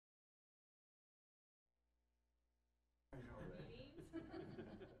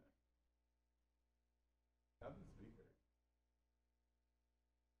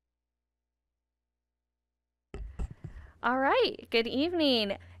All right, good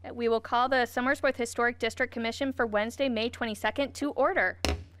evening. We will call the Somersworth Historic District Commission for Wednesday, May 22nd to order.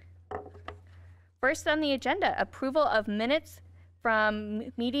 First on the agenda, approval of minutes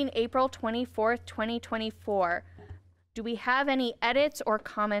from meeting April 24th, 2024. Do we have any edits or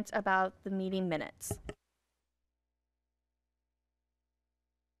comments about the meeting minutes?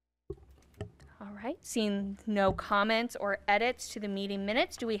 All right, seeing no comments or edits to the meeting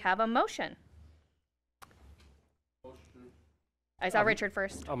minutes, do we have a motion? I saw Richard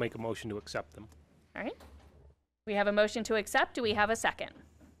first. I'll make a motion to accept them. All right. We have a motion to accept. Do we have a second?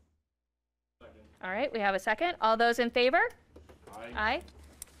 Second. All right, we have a second. All those in favor? Aye. Aye.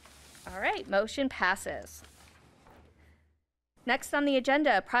 All right, motion passes. Next on the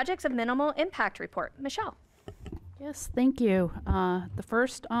agenda, projects of minimal impact report. Michelle. Yes, thank you. The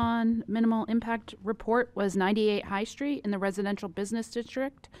first on minimal impact report was 98 High Street in the residential business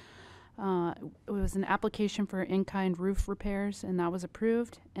district. It was an application for in-kind roof repairs, and that was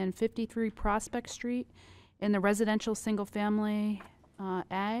approved. And 53 Prospect Street in the residential single-family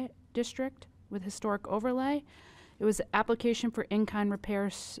A district with historic overlay. It was an application for in-kind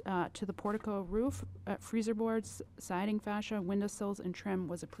repairs to the portico roof, freezer boards, siding fascia, windowsills, and trim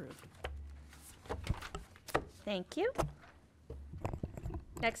was approved. Thank you.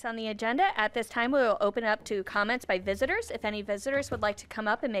 Next on the agenda, at this time, we will open up to comments by visitors. If any visitors would like to come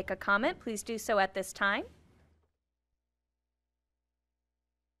up and make a comment, please do so at this time.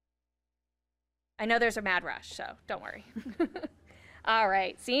 I know there's a mad rush, so don't worry. All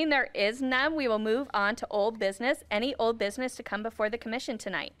right, seeing there is none, we will move on to old business. Any old business to come before the commission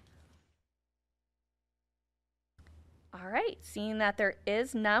tonight? All right, seeing that there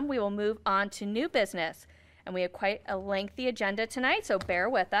is none, we will move on to new business. And we have quite a lengthy agenda tonight, so bear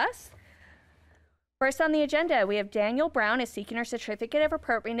with us. First on the agenda, we have Daniel Brown is seeking her certificate of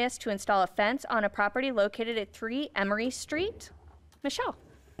appropriateness to install a fence on a property located at 3 Emery Street. Michelle.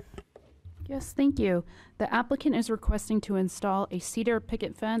 Yes, thank you. The applicant is requesting to install a cedar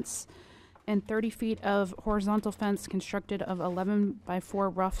picket fence and 30 feet of horizontal fence constructed of 11 by 4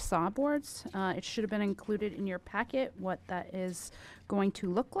 rough saw boards. It should have been included in your packet what that is going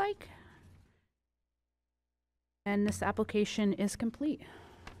to look like. And this application is complete.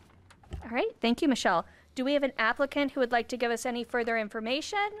 All right, thank you, Michelle. Do we have an applicant who would like to give us any further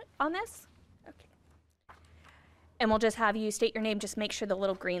information on this? Okay. And we'll just have you state your name, just make sure the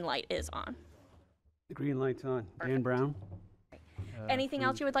little green light is on. The green light's on. Perfect. Dan Brown. Anything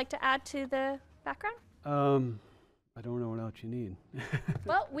else you would like to add to the background? I don't know what else you need.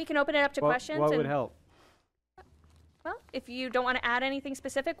 Well, we can open it up to questions. What would help? Well, if you don't want to add anything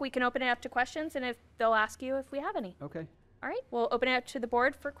specific, we can open it up to questions, and if they'll ask you if we have any. Okay. All right, we'll open it up to the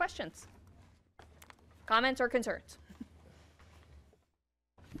board for questions, comments, or concerns.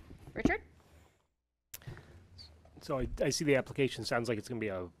 Richard? So I see the application sounds like it's going to be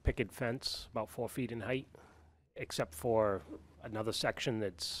a picket fence, about 4 feet in height, except for another section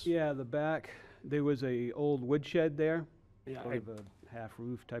that's... Yeah, the back, there was a old woodshed there. Yeah, sort of a half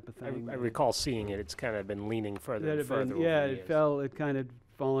roof type of thing. I recall seeing it. It's kind of been leaning further and further over yeah, the it years. fell, it kind of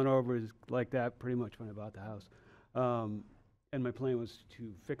fallen over like that pretty much when I bought the house. And my plan was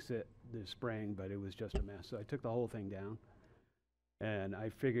to fix it this spring, but it was just a mess. So I took the whole thing down. And I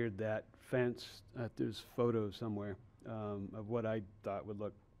figured that fence, there's photos somewhere of what I thought would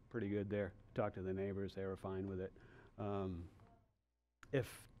look pretty good there. Talked to the neighbors, they were fine with it. If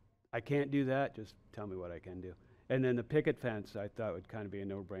I can't do that, just tell me what I can do. And then the picket fence, I thought would kind of be a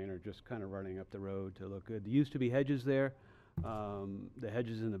no-brainer, just kind of running up the road to look good. There used to be hedges there. The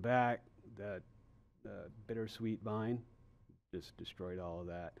hedges in the back, that bittersweet vine, just destroyed all of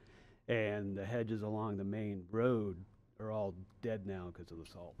that. And the hedges along the main road are all dead now because of the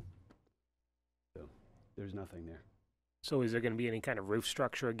salt. So there's nothing there. So is there going to be any kind of roof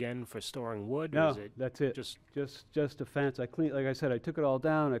structure again for storing wood? No, or is it that's it. Just a fence. I cleaned, like I said, I took it all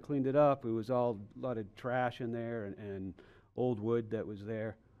down. I cleaned it up. It was all a lot of trash in there and old wood that was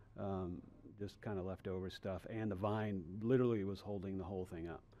there, just kind of leftover stuff. And the vine literally was holding the whole thing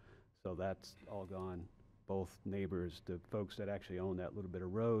up. So that's all gone. Both neighbors, the folks that actually own that little bit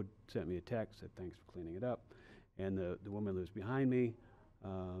of road, sent me a text, said thanks for cleaning it up. And the woman lives behind me.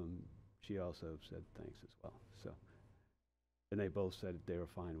 She also said thanks as well. So. And they both said they were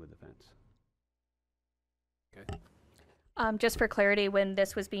fine with the fence. okay? Just for clarity, when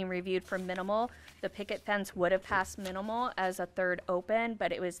this was being reviewed for minimal, the picket fence would have passed minimal as a third open,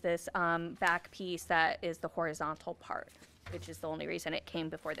 but it was this back piece that is the horizontal part, which is the only reason it came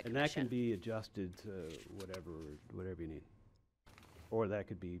before the commission. And that can be adjusted to whatever you need. Or that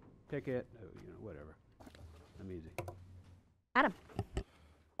could be picket, whatever. I'm easy. Adam.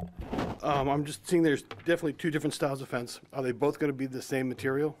 I'm just seeing there's definitely two different styles of fence. Are they both going to be the same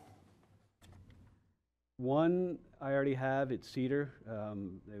material? One I already have, it's cedar.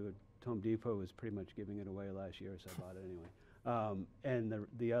 Home Depot was pretty much giving it away last year, so I bought it anyway. And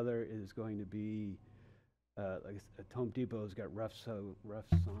the other is going to be, Home Depot's got roughs on,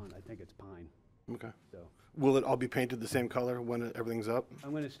 I think it's pine. Okay. So Will it all be painted the same color when everything's up?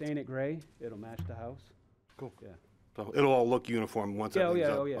 I'm going to stain it gray. It'll match the house. Cool. Yeah. So it'll all look uniform once everything's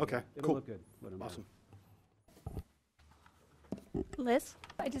up? Yeah. Okay, It'll cool. look good when I'm Awesome. Liz?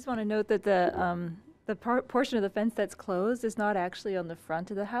 I just want to note that the portion of the fence that's closed is not actually on the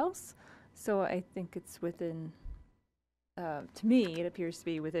front of the house. So I think it's within, to me, it appears to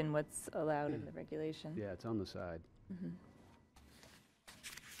be within what's allowed in the regulation. Yeah, it's on the side.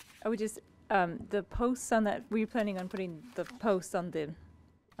 I would just, the posts on that, were you planning on putting the posts on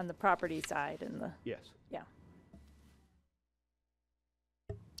the property side and the, Yes. yeah.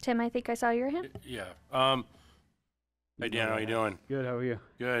 Tim, I think I saw your hand. Yeah. Hey, Dan, how you doing? Good, how are you?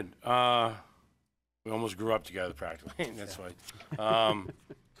 Good. We almost grew up together practically. That's why.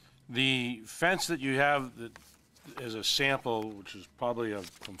 The fence that you have that is a sample, which is probably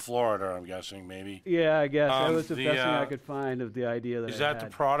from Florida, I'm guessing, maybe. Yeah, I guess. That was the the, best thing I could find of the idea that Is I that the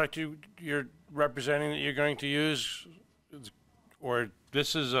had. product you're representing that you're going to use? Or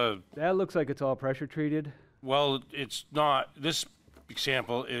this is a, That looks like it's all pressure treated. well, it's not. This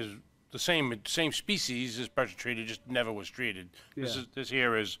example is the same species as pressure treated, just never was treated. Yeah. This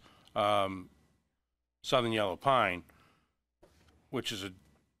here is southern yellow pine, which is a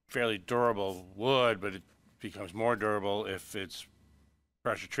fairly durable wood, but it becomes more durable if it's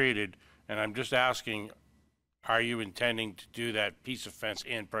pressure treated. And I'm just asking, are you intending to do that piece of fence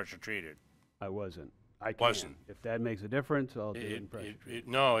in pressure treated? I wasn't. I can. Wasn't. If that makes a difference, I'll do it in pressure treated.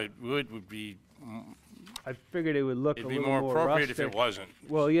 No, it would be. I figured it would look a It'd be little more more appropriate rustic. if it wasn't.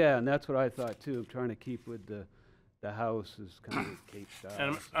 Well, yeah, and that's what I thought too. I'm trying to keep with the house is kind of Cape style.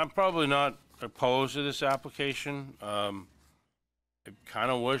 And I'm probably not opposed to this application. I kind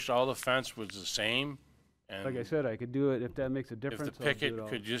of wish all the fence was the same. And Like I said, I could do it if that makes a if difference. the I'll do picket it all.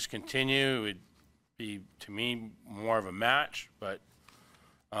 could just continue, it would be, to me, more of a match, but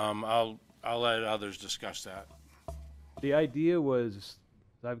I'll let others discuss that. The idea was,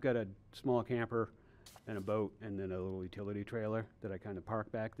 I've got a small camper and a boat and then a little utility trailer that I kind of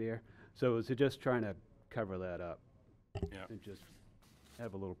park back there. So it was just trying to cover that up. Yeah. And just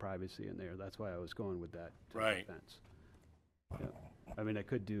have a little privacy in there. That's why I was going with that type of Right. fence. Yeah. I mean, I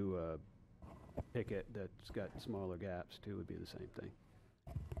could do a picket that's got smaller gaps too, would be the same thing.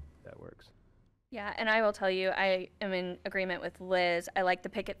 That works. Yeah, and I will tell you, I am in agreement with Liz. I like the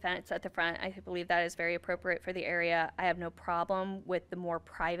picket fence at the front. I believe that is very appropriate for the area. I have no problem with the more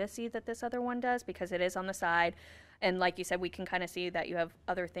privacy that this other one does because it is on the side. And like you said, we can kind of see that you have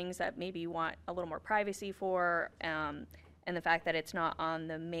other things that maybe you want a little more privacy for. And the fact that it's not on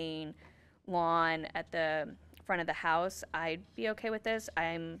the main lawn at the front of the house, I'd be okay with this.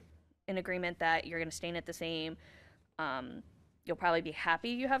 I'm in agreement that you're going to stain it the same. You'll probably be happy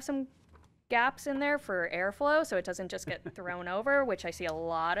you have some gaps in there for airflow so it doesn't just get thrown over, which I see a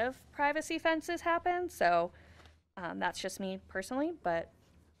lot of privacy fences happen. So that's just me personally. But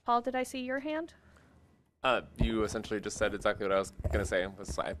Paul, did I see your hand? You essentially just said exactly what I was going to say.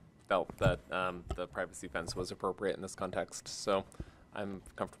 I felt that the privacy fence was appropriate in this context, so I'm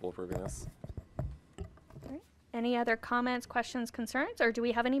comfortable approving this. All right. Any other comments, questions, concerns, or do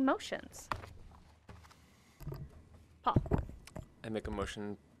we have any motions? Paul. I make a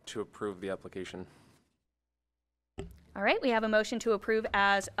motion to approve the application. All right, we have a motion to approve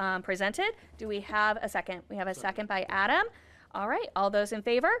as presented. Do we have a second? We have a second by Adam. All right, all those in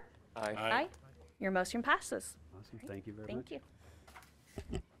favor? Aye. Aye. Your motion passes. Awesome. Thank you very much. Thank you.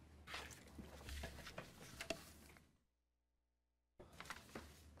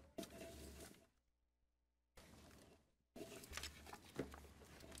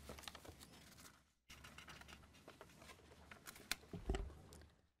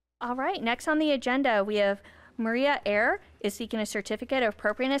 All right, next on the agenda, we have Maria Ayer is seeking a certificate of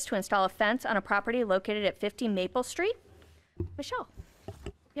appropriateness to install a fence on a property located at 50 Maple Street. Michelle.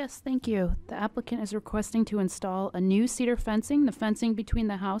 Yes, thank you. The applicant is requesting to install a new cedar fencing. The fencing between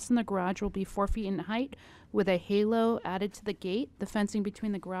the house and the garage will be 4 feet in height with a halo added to the gate. The fencing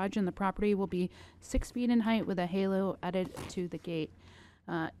between the garage and the property will be 6 feet in height with a halo added to the gate.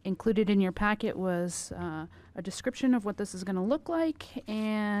 Included in your packet was a description of what this is going to look like,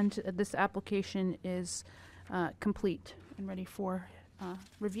 and this application is complete and ready for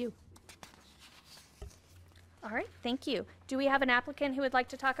review. All right, thank you. Do we have an applicant who would like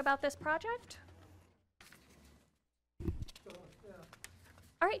to talk about this project?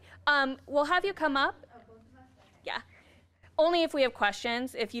 All right, we'll have you come up. Yeah. Only if we have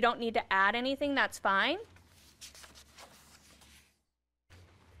questions. If you don't need to add anything, that's fine.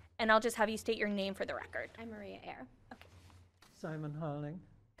 And I'll just have you state your name for the record. I'm Maria Eyre. Simon Holling.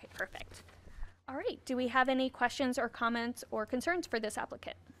 Okay, perfect. All right, do we have any questions or comments or concerns for this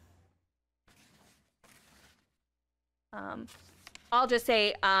applicant? I'll just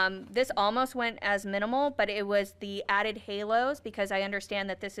say this almost went as minimal, but it was the added halos because I understand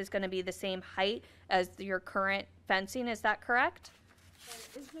that this is going to be the same height as your current fencing. Is that correct?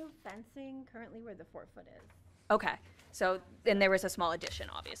 There is no fencing currently where the 4-foot is. Okay, so then there was a small addition,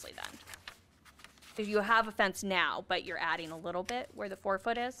 obviously, then. So you have a fence now, but you're adding a little bit where the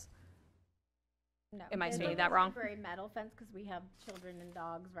 4-foot is? No. Am I It's saying a that wrong? temporary metal fence because we have children and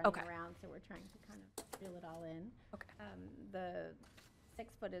dogs running Okay. around, so we're trying to kind of reel it all in. Okay. The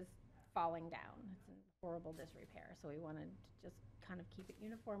 6-foot is falling down. It's in horrible disrepair, so we wanted to just kind of keep it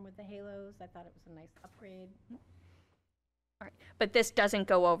uniform with the halos. I thought it was a nice upgrade. All right, but this doesn't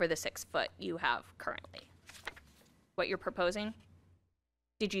go over the 6-foot you have currently? What you're proposing?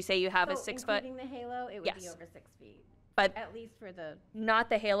 Did you say you have a So 6-foot? including the halo, it would be Yes. over 6 feet, But at least for the, not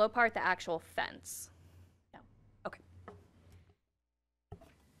the halo part, the actual fence? No. Okay.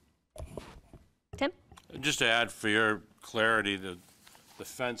 Tim? Just to add for your clarity, the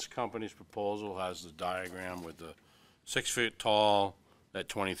fence company's proposal has the diagram with the 6 feet tall at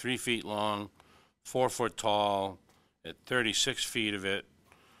 23 feet long, 4 foot tall at 36 feet of it.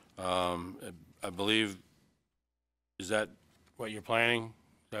 I believe, is that what you're planning?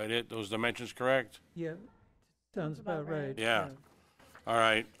 Is that it? Those dimensions correct? Yeah, sounds about right. Yeah. All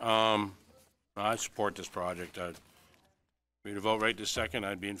right. I support this project. If we to vote right this second,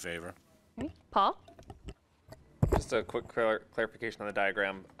 I'd be in favor. Okay. Paul? Just a quick clarification on the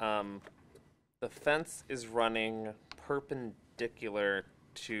diagram. The fence is running perpendicular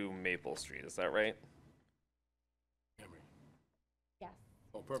to Maple Street, is that right? yes,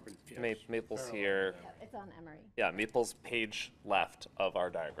 Oh, perpendicular. Maple's here. it's on Emery. Yeah, Maple's page left of our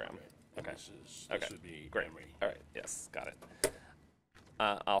diagram. Okay. This Okay. would be Great. Emery. All right. Yes, got it.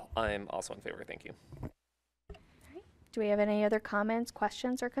 I'm also in favor. Thank you. Do we have any other comments,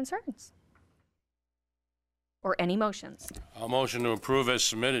 questions, or concerns? Or any motions? I'll motion to approve as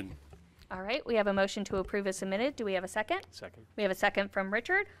submitted. All right, we have a motion to approve as submitted. Do we have a second? Second. We have a second from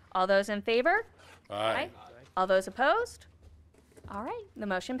Richard. All those in favor? Aye. All those opposed? All right, the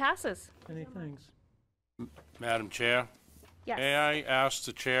motion passes. Many thanks. Madam Chair, Yes. may I ask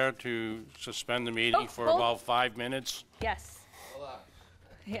the chair to suspend the meeting for hold- about 5 minutes? Yes.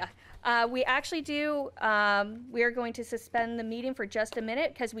 Yeah. We actually do, we are going to suspend the meeting for just a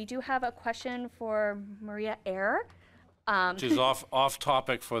minute because we do have a question for Maria Eyre. Which is off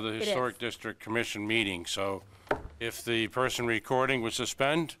topic for the is. Historic District Commission meeting. So if the person recording would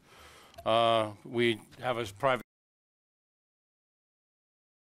suspend, we have a private.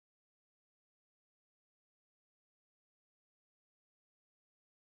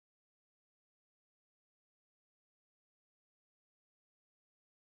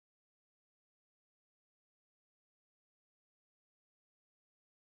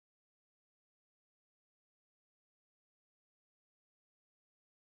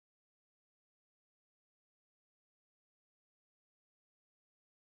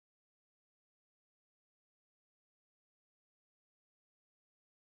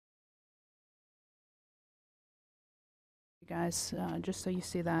 You guys, just so you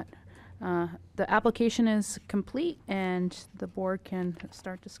see that. The application is complete and the board can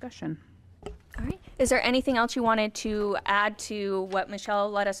start discussion. All right. Is there anything else you wanted to add to what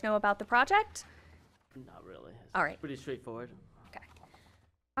Michelle let us know about the project? Not really. It's All right. pretty straightforward. Okay.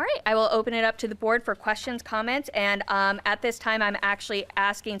 All right, I will open it up to the board for questions, comments, and at this time, I'm actually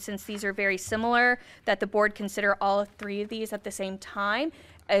asking, since these are very similar, that the board consider all 3 of these at the same time,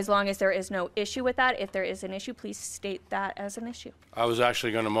 as long as there is no issue with that. If there is an issue, please state that as an issue. I was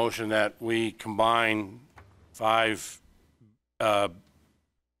actually going to motion that we combine 5C,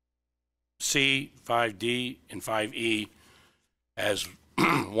 5D, and 5E as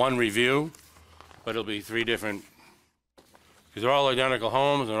one review, but it'll be 3 different, because they're all identical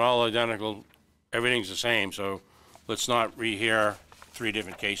homes, they're all identical, everything's the same, so let's not rehear 3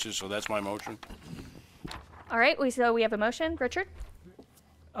 different cases, so that's my motion. All right, so we have a motion. Richard?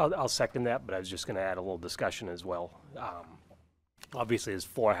 I'll second that, but I was just going to add a little discussion as well. Obviously, there's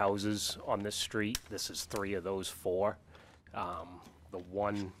 4 houses on this street. This is 3 of those 4. The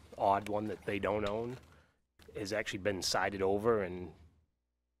one odd one that they don't own has actually been sided over and,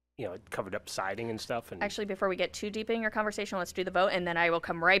 it covered up siding and stuff. And Actually, before we get too deep in your conversation, let's do the vote, and then I will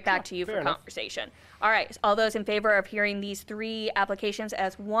come right back to you for fair enough. conversation. All right, all those in favor of hearing these 3 applications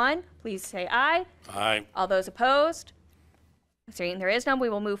as one, please say aye. Aye. All those opposed? Seeing there is none, we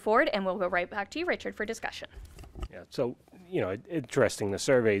will move forward, and we'll go right back to you, Richard, for discussion. Yeah, so, interesting, the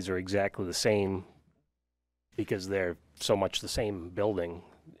surveys are exactly the same because they're so much the same building.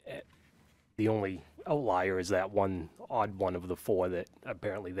 The only outlier is that one odd one of the 4 that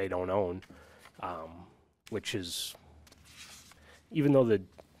apparently they don't own, which is, even though the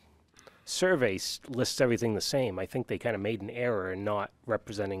survey lists everything the same, I think they kind of made an error in not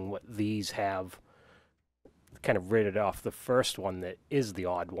representing what these have, kind of rated off the first one that is the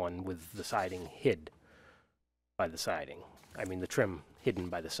odd one with the siding hid by the siding. I mean, the trim hidden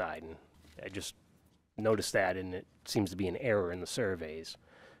by the side. And I just noticed that, and it seems to be an error in the surveys.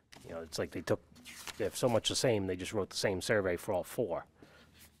 It's like they have so much the same, they just wrote the same survey for all 4.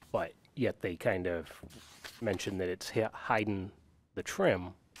 But yet they kind of mentioned that it's hiding the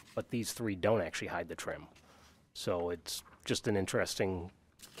trim, but these 3 don't actually hide the trim. So it's just an interesting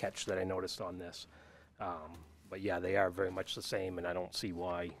catch that I noticed on this. But yeah, they are very much the same, and I don't see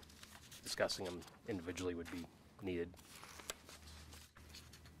why discussing them individually would be needed.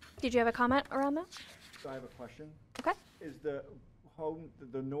 Did you have a comment around that? So I have a question. Okay. Is the home,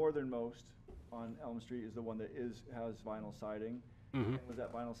 the northernmost on Elm Street is the one that has vinyl siding? Mm-hmm. And was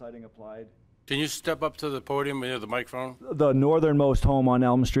that vinyl siding applied? Can you step up to the podium near the microphone? The northernmost home on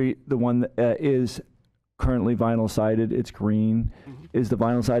Elm Street, the one that is currently vinyl sided, it's green. Mm-hmm. Is the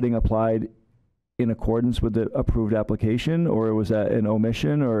vinyl siding applied in accordance with the approved application, or was that an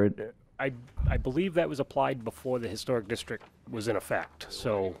omission, or? I believe that was applied before the historic district was in effect,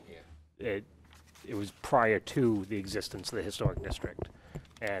 so it was prior to the existence of the historic district.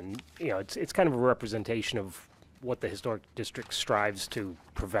 And, it's kind of a representation of what the historic district strives to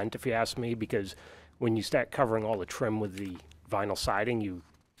prevent, if you ask me, because when you start covering all the trim with the vinyl siding, you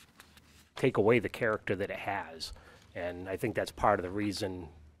take away the character that it has. And I think that's part of the reason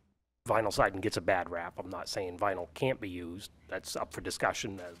vinyl siding gets a bad rap. I'm not saying vinyl can't be used. That's up for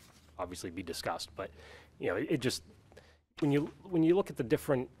discussion, that obviously be discussed. But, it just, when you look at the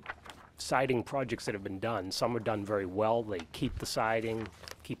different siding projects that have been done, some are done very well. They keep the siding,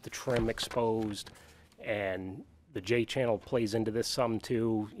 keep the trim exposed, and the J channel plays into this some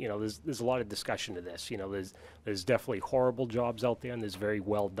too. There's a lot of discussion to this. There's definitely horrible jobs out there, and there's very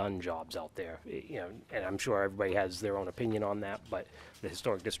well done jobs out there. And I'm sure everybody has their own opinion on that, but the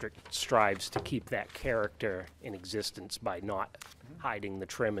historic district strives to keep that character in existence by not hiding the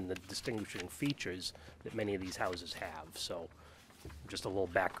trim and the distinguishing features that many of these houses have. So just a little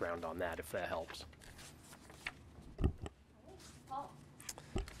background on that, if that helps.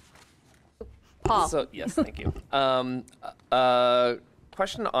 Paul. So, yes, thank you.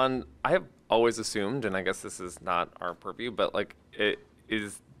 Question on, I have always assumed, and I guess this is not our purview, but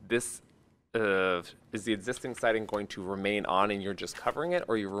is the existing siding going to remain on and you're just covering it,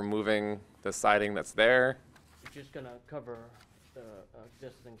 or you're removing the siding that's there? We're just gonna cover the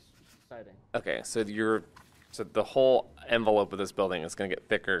existing siding. Okay, so the whole envelope of this building is going to get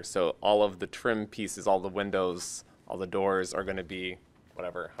thicker, so all of the trim pieces, all the windows, all the doors are going to be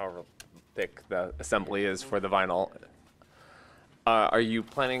however thick the assembly is for the vinyl. Are you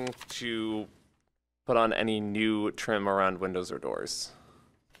planning to put on any new trim around windows or doors?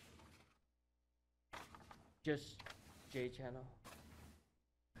 Just J channel.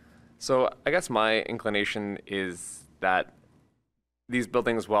 So I guess my inclination is that these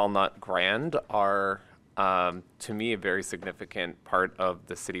buildings, while not grand, are to me a very significant part of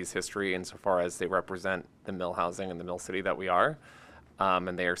the city's history insofar as they represent the mill housing and the mill city that we are.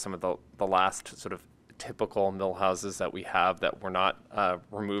 And they are some of the last sort of typical mill houses that we have that were not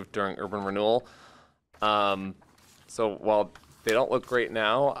removed during urban renewal. So while they don't look great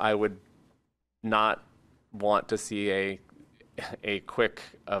now, I would not want to see a quick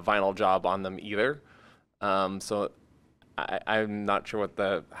vinyl job on them either. So I'm not sure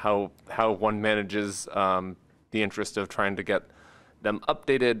what how one manages the interest of trying to get them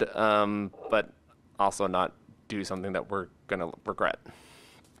updated, but also not do something that we're going to regret.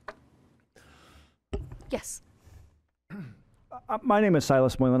 Yes. My name is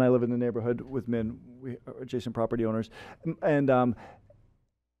Silas Moylan. I live in the neighborhood with Min. We are adjacent property owners. And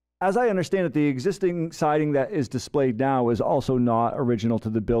as I understand it, the existing siding that is displayed now is also not original to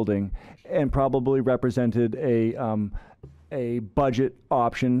the building and probably represented a budget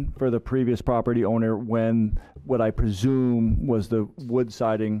option for the previous property owner when what I presume was the wood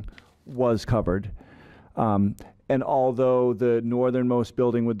siding was covered. And although the northernmost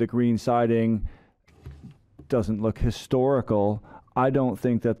building with the green siding doesn't look historical, I don't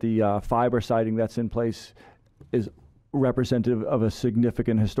think that the fiber siding that's in place is representative of a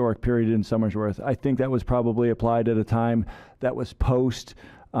significant historic period in Somersworth. I think that was probably applied at a time that was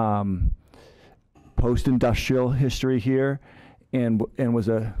post-industrial history here, and was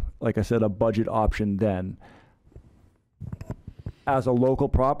like I said, a budget option then. As a local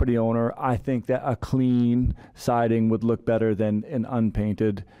property owner, I think that a clean siding would look better than an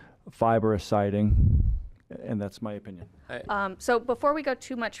unpainted fibrous siding, and that's my opinion. So before we go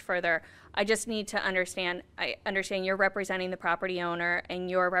too much further, I just need to understand, I understand you're representing the property owner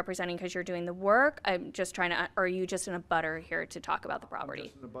and you're representing because you're doing the work. I'm just trying to, or are you just in a butter here to talk about the property? I'm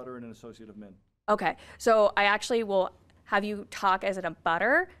just in a butter and an associate of Min. Okay, so I actually will have you talk as a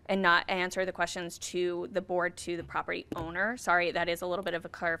butter and not answer the questions to the board, to the property owner. Sorry, that is a little bit of a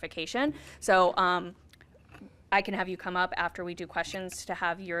clarification. So I can have you come up after we do questions to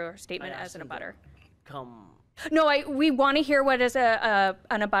have your statement as an abutter. No, we want to hear what an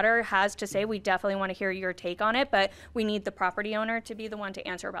abutter has to say. We definitely want to hear your take on it, but we need the property owner to be the one to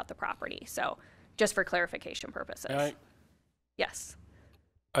answer about the property. So just for clarification purposes. Yes.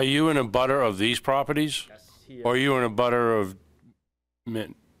 Are you an abutter of these properties? Yes, he is. Or are you an abutter of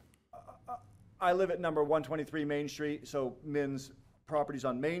Mint? I live at number 123 Main Street, so Min's properties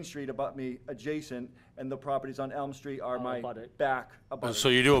on Main Street abut me adjacent, and the properties on Elm Street are my back abutting. So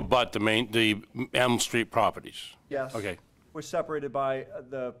you do abut the Elm Street properties? Yes. Okay. We're separated by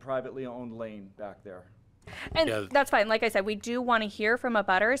the privately owned lane back there. And that's fine. Like I said, we do want to hear from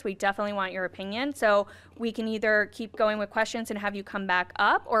abutters. We definitely want your opinion. So we can either keep going with questions and have you come back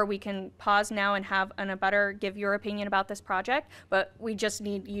up, or we can pause now and have an abutter give your opinion about this project. But we just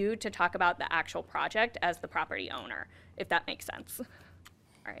need you to talk about the actual project as the property owner, if that makes sense.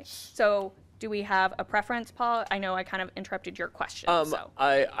 All right. So do we have a preference, Paul? I know I kind of interrupted your question. So.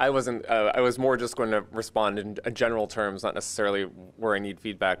 I wasn't. I was more just going to respond in general terms, not necessarily where I need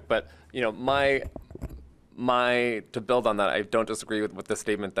feedback. But you know, to build on that, I don't disagree with the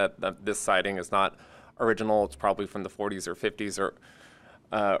statement that this siding is not original. It's probably from the 40s or 50s or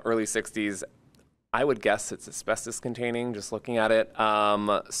early 60s. I would guess it's asbestos containing, just looking at it.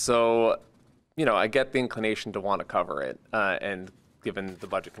 So, you know, I get the inclination to want to cover it, and given the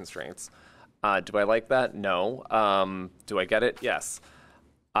budget constraints. Do I like that? No. Do I get it? Yes.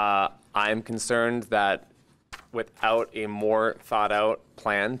 I'm concerned that without a more thought out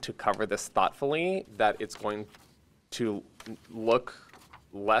plan to cover this thoughtfully, that it's going to look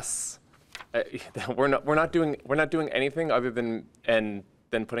less. We're not doing anything other than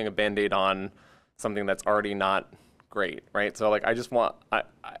putting a Band-Aid on something that's already not great, right? So like, I'm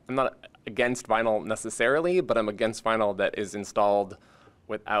not against vinyl necessarily, but I'm against vinyl that is installed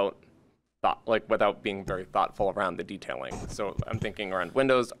without being very thoughtful around the detailing. So I'm thinking around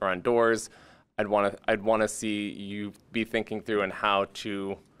windows, around doors. I'd want to see you be thinking through on how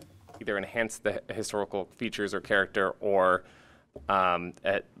to either enhance the historical features or character, or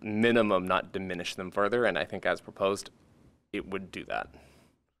at minimum not diminish them further. And I think as proposed, it would do that.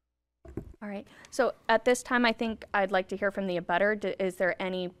 All right. So at this time, I think I'd like to hear from the abutter. Is there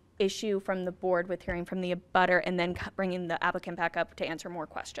any issue from the board with hearing from the abutter and then bringing the applicant back up to answer more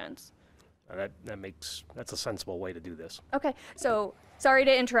questions? That's a sensible way to do this. Okay. So sorry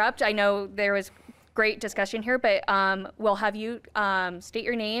to interrupt. I know there was great discussion here, but we'll have you state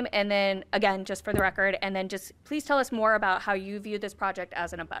your name, and then again, just for the record, and then just please tell us more about how you view this project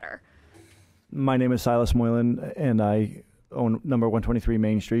as an abutter. My name is Silas Moylan, and I own number 123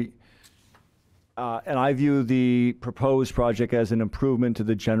 Main Street. And I view the proposed project as an improvement to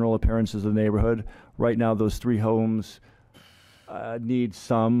the general appearances of the neighborhood. Right now, those three homes need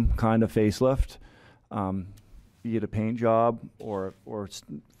some kind of facelift. Be it a paint job or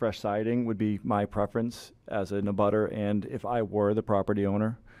fresh siding would be my preference as an abutter, and if I were the property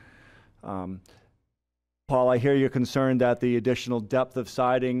owner. Paul, I hear you're concerned that the additional depth of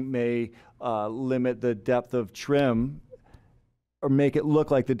siding may limit the depth of trim, or make it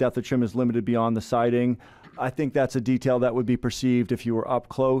look like the depth of trim is limited beyond the siding. I think that's a detail that would be perceived if you were up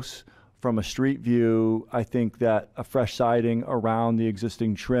close. From a street view, I think that a fresh siding around the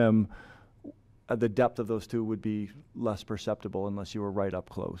existing trim, the depth of those two would be less perceptible unless you were right up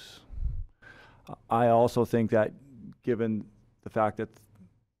close. I also think that given the fact that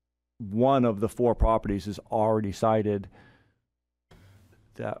one of the four properties is already sided,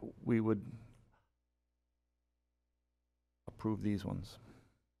 that we would approve these ones.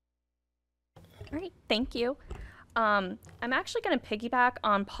 All right, thank you. I'm actually going to piggyback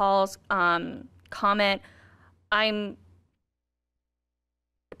on Paul's comment. I'm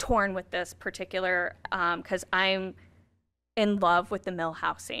torn with this particular because I'm in love with the mill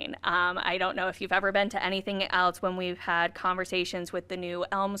housing. I don't know if you've ever been to anything else when we've had conversations with the new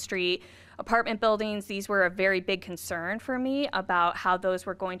Elm Street apartment buildings. These were a very big concern for me about how those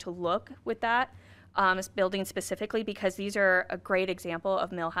were going to look with that building specifically, because these are a great example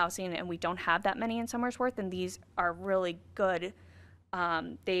of mill housing, and we don't have that many in Somersworth, and these are really good.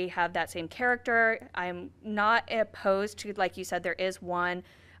 They have that same character. I'm not opposed to, like you said, there is one.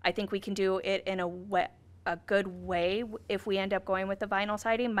 I think we can do it in a good way if we end up going with the vinyl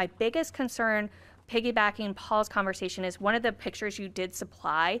siding. My biggest concern, piggybacking Paul's conversation, is one of the pictures you did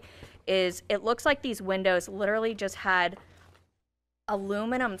supply is it looks like these windows literally just had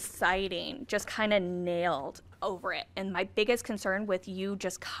aluminum siding just kind of nailed over it. And my biggest concern with you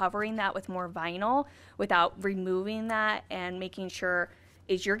just covering that with more vinyl without removing that and making sure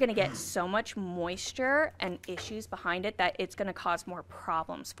is you're going to get so much moisture and issues behind it that it's going to cause more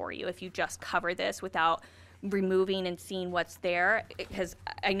problems for you if you just cover this without removing and seeing what's there. Because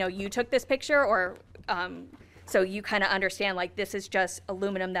I know you took this picture, or so you kind of understand, like, this is just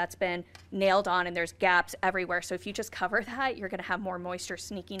aluminum that's been nailed on and there's gaps everywhere. So if you just cover that, you're going to have more moisture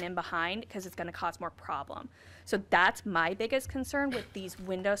sneaking in behind because it's going to cause more problem. So that's my biggest concern with these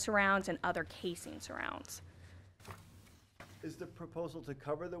window surrounds and other casing surrounds. Is the proposal to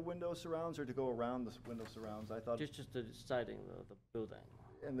cover the window surrounds or to go around the window surrounds? I thought. Just the siding, the building.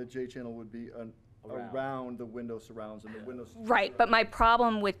 And the J channel would be around the window surrounds and the windows. Right, but my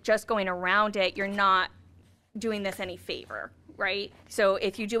problem with just going around it, you're not doing this any favor, right? So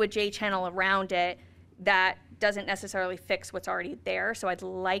if you do a J channel around it, that doesn't necessarily fix what's already there. So I'd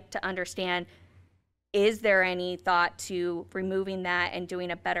like to understand, is there any thought to removing that and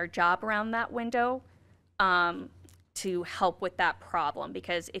doing a better job around that window to help with that problem?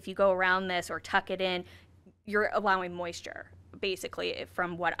 Because if you go around this or tuck it in, you're allowing moisture, basically,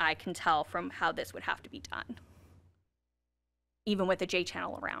 from what I can tell from how this would have to be done, even with the J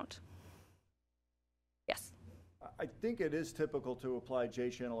channel around. Yes. I think it is typical to apply J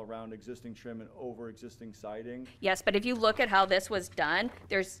channel around existing trim and over existing siding. Yes, but if you look at how this was done,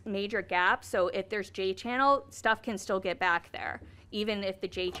 there's major gaps. So if there's J channel, stuff can still get back there, even if the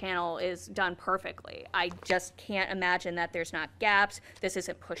J channel is done perfectly. I just can't imagine that there's not gaps. This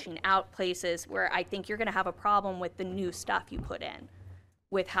isn't pushing out places where I think you're going to have a problem with the new stuff you put in,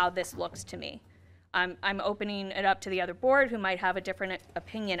 with how this looks to me. I'm opening it up to the other board who might have a different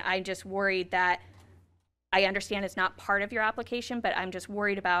opinion. I'm just worried that, I understand it's not part of your application, but I'm just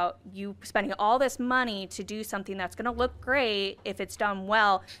worried about you spending all this money to do something that's going to look great if it's done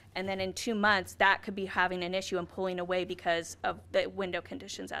well, and then in 2 months that could be having an issue and pulling away because of the window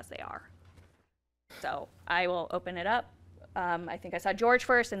conditions as they are. So I will open it up. I think I saw George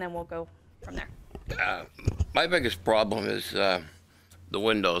first, and then we'll go from there. My biggest problem is the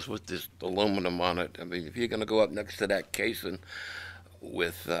windows with this aluminum on it. I mean, if you're going to go up next to that casing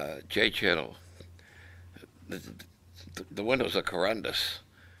with J-channel, the windows are horrendous.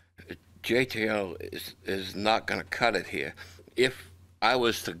 J-channel is not going to cut it here. If I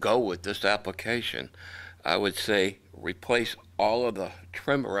was to go with this application, I would say replace all of the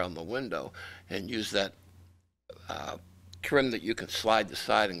trim around the window and use that trim that you can slide the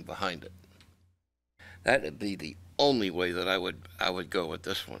siding behind it. That would be the only way that I would go with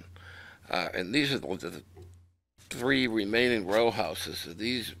this one. And these are the 3 remaining row houses.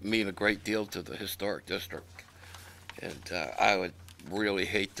 These mean a great deal to the historic district, and I would really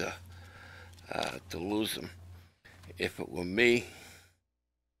hate to lose them. If it were me,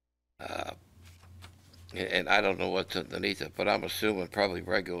 and I don't know what's underneath it, but I'm assuming probably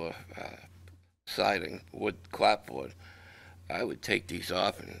regular siding, wood, clapboard, I would take these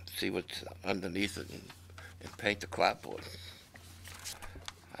off and see what's underneath it and paint the clapboard.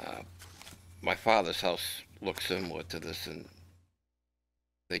 My father's house looks similar to this, and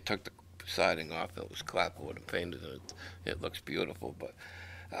they took the siding off. It was clapboard and painted it. It looks beautiful, but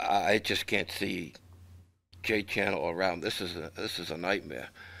I just can't see J-channel around. This is a nightmare.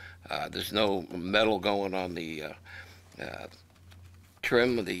 There's no metal going on the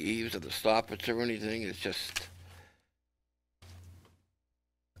trim of the eaves of the soffits or anything. It's just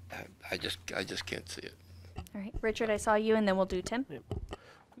I just can't see it. All right, Richard, I saw you, and then we'll do Tim. Yeah.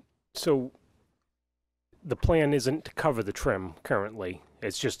 So the plan isn't to cover the trim currently.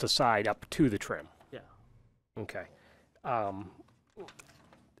 It's just a side up to the trim. Yeah. Okay.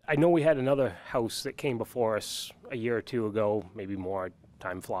 I know we had another house that came before us a year or 2 ago, maybe more,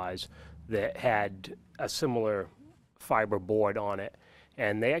 time flies, that had a similar fiber board on it,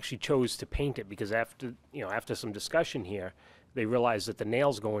 and they actually chose to paint it because after some discussion here, they realized that the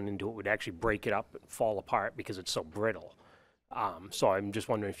nails going into it would actually break it up and fall apart because it's so brittle. So I'm just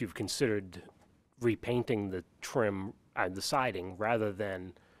wondering if you've considered repainting the trim and the siding rather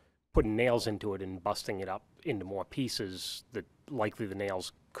than putting nails into it and busting it up into more pieces that likely the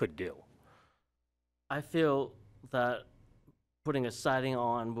nails could do. I feel that putting a siding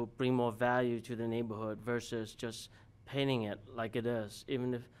on will bring more value to the neighborhood versus just painting it like it is.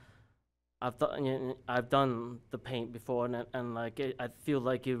 Even if I've done the paint before, and like I feel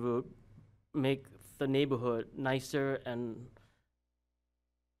like it would make the neighborhood nicer and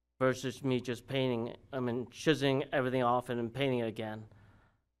versus me just painting. I mean, chiseling everything off and then painting it again.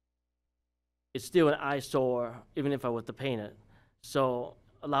 It's still an eyesore, even if I were to paint it. So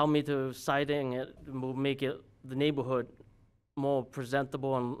allow me to siding it will make it the neighborhood more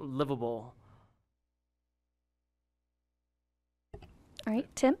presentable and livable. All right,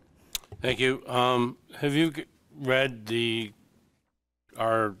 Tim? Thank you. Have you read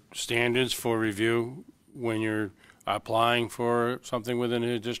our standards for review when you're applying for something within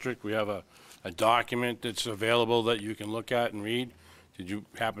a district? We have a document that's available that you can look at and read. Did you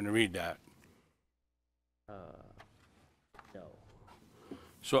happen to read that? No.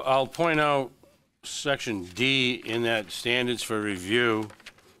 So I'll point out section D in that standards for review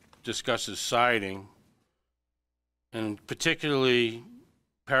discusses siding, and particularly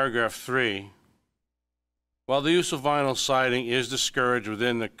paragraph 3. While the use of vinyl siding is discouraged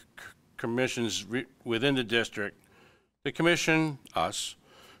within the commission's within the district, the commission, us,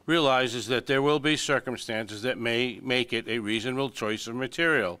 realizes that there will be circumstances that may make it a reasonable choice of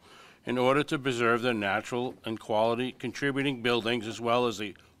material in order to preserve the natural and quality contributing buildings as well as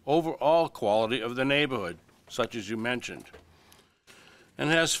the overall quality of the neighborhood, such as you mentioned. And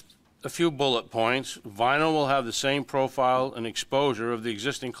has a few bullet points. Vinyl will have the same profile and exposure of the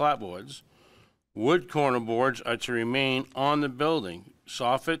existing clapboards. Wood corner boards are to remain on the building.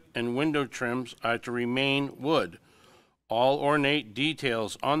 Soffit and window trims are to remain wood. All ornate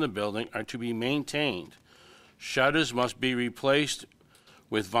details on the building are to be maintained. Shutters must be replaced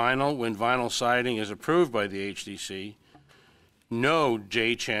with vinyl when vinyl siding is approved by the HDC. No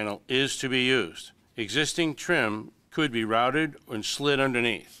J-channel is to be used. Existing trim could be routed and slid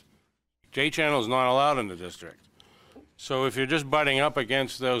underneath. J-channel is not allowed in the district. So if you're just butting up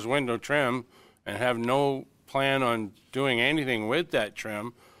against those window trim and have no plan on doing anything with that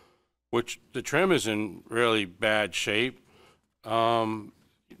trim, which the trim is in really bad shape,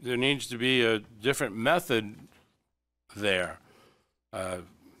 there needs to be a different method there.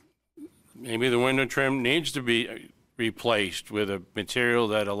 Maybe the window trim needs to be replaced with a material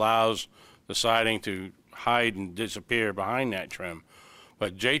that allows the siding to hide and disappear behind that trim.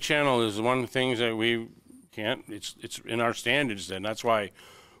 But J-channel is one of the things that we can't, it's in our standards, and that's why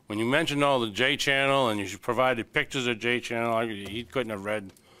when you mentioned all the J-channel and you provided pictures of J-channel, he couldn't have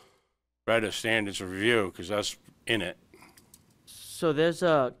read a standards review because that's in it. So there's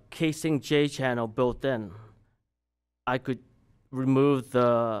a casing J-channel built in. I could remove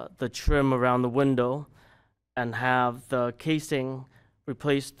the trim around the window and have the casing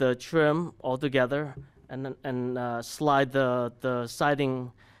replace the trim altogether and slide the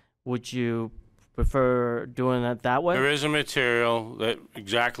siding. Would you prefer doing it that way? There is a material that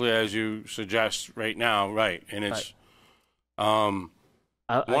exactly as you suggest right now, right? And it's one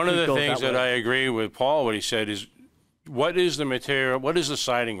of the things that I agree with Paul, what he said is, what is the material, what is the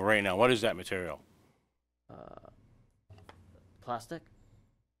siding right now? What is that material? Plastic?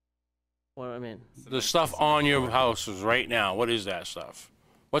 What do I mean? The stuff on your house is right now, what is that stuff?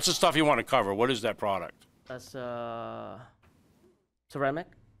 What's the stuff you want to cover? What is that product? That's ceramic?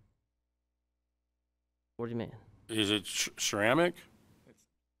 What do you mean? Is it ceramic?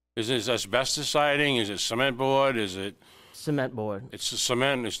 Is it asbestos siding? Is it cement board? Is it? Cement board. It's a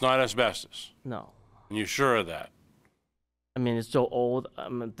cement, it's not asbestos. No. And you're sure of that? I mean, it's so old.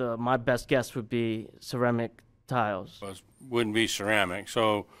 My best guess would be ceramic tiles. Well, it wouldn't be ceramic.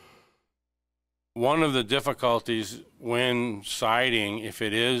 So one of the difficulties when siding, if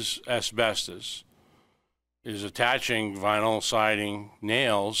it is asbestos, is attaching vinyl siding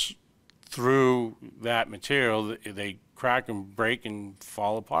nails through that material. They crack and break and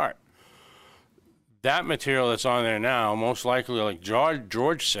fall apart. That material that's on there now, most likely, like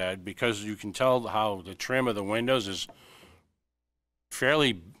George said, because you can tell how the trim of the windows is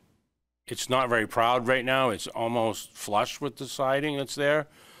fairly, it's not very proud right now. It's almost flush with the siding that's there,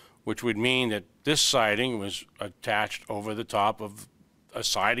 which would mean that this siding was attached over the top of a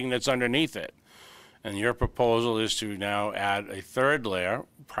siding that's underneath it. And your proposal is to now add a third layer,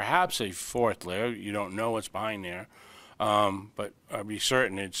 perhaps a fourth layer. You don't know what's behind there. But I'll be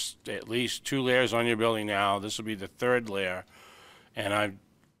certain it's at least 2 layers on your building now. This will be the third layer. And I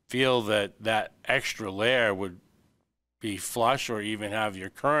feel that that extra layer would be flush or even have your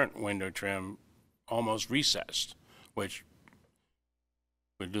current window trim almost recessed, which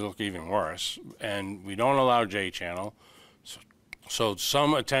would look even worse. And we don't allow J-channel. So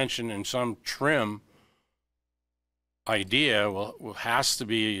some attention and some trim idea has to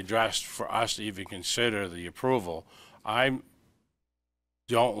be addressed for us to even consider the approval. I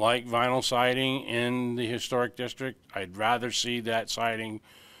don't like vinyl siding in the historic district. I'd rather see that siding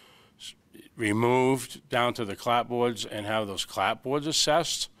removed down to the clapboards and have those clapboards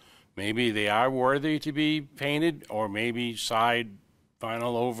assessed. Maybe they are worthy to be painted, or maybe side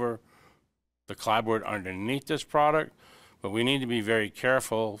vinyl over the clapboard underneath this product. But we need to be very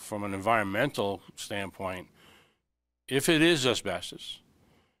careful from an environmental standpoint. If it is asbestos,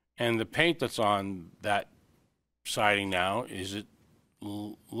 and the paint that's on that siding now, is it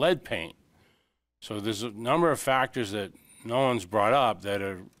lead paint? So there's a number of factors that no one's brought up that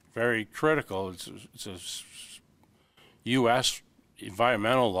are very critical. It's a U.S.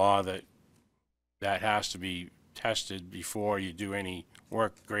 environmental law that has to be tested before you do any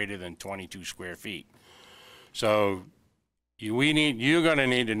work greater than 22 square feet. So you're going to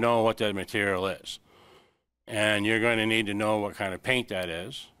need to know what that material is, and you're going to need to know what kind of paint that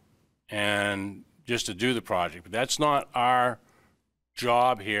is, and just to do the project. But that's not our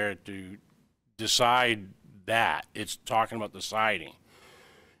job here to decide that. It's talking about the siding.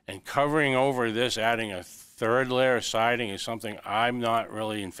 And covering over this, adding a third layer of siding is something I'm not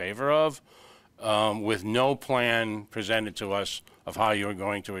really in favor of, with no plan presented to us of how you're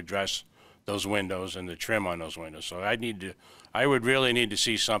going to address those windows and the trim on those windows. So I would really need to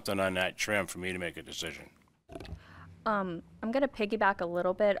see something on that trim for me to make a decision. I'm going to piggyback a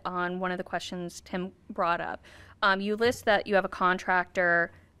little bit on one of the questions Tim brought up. You list that you have a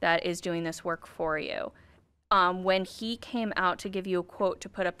contractor that is doing this work for you. When he came out to give you a quote to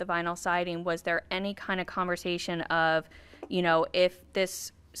put up the vinyl siding, was there any kind of conversation of, if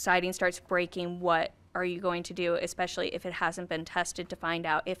this siding starts breaking, what are you going to do, especially if it hasn't been tested to find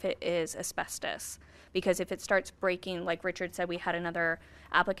out if it is asbestos? Because if it starts breaking, like Richard said, we had another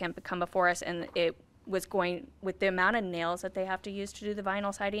applicant come before us, and it was going, with the amount of nails that they have to use to do the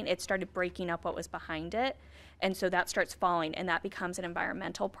vinyl siding, it started breaking up what was behind it. And so that starts falling, and that becomes an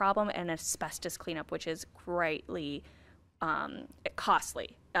environmental problem and asbestos cleanup, which is greatly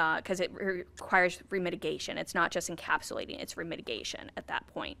costly because it requires remediation. It's not just encapsulating, it's remediation at that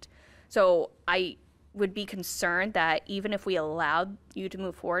point. So I would be concerned that even if we allowed you to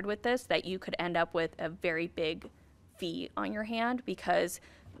move forward with this, that you could end up with a very big fee on your hand, because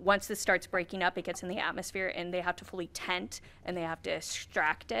once this starts breaking up, it gets in the atmosphere and they have to fully tent and they have to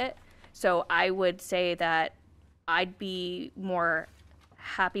extract it. So I would say that I'd be more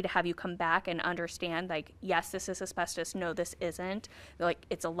happy to have you come back and understand, like, yes, this is asbestos. No, this isn't. Like,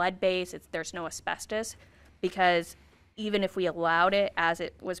 it's a lead base. There's no asbestos. Because even if we allowed it as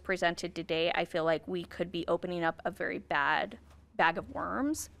it was presented today, I feel like we could be opening up a very bad bag of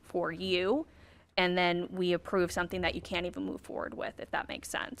worms for you. And then we approve something that you can't even move forward with, if that makes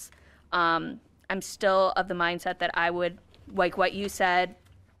sense. I'm still of the mindset that I would, like what you said,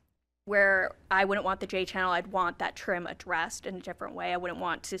 where I wouldn't want the J channel, I'd want that trim addressed in a different way. I wouldn't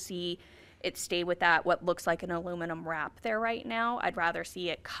want to see it stay with that, what looks like an aluminum wrap there right now. I'd rather see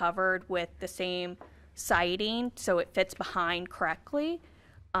it covered with the same siding so it fits behind correctly.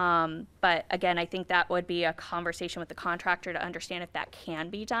 But again, I think that would be a conversation with the contractor to understand if that can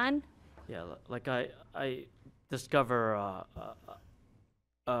be done. Yeah, like I discover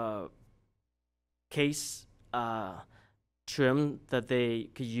case trim that they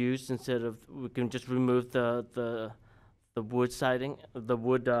could use instead of, we can just remove the wood siding, the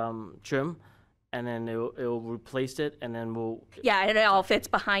wood trim, and then it'll replace it, and then we'll. Yeah, and it all fits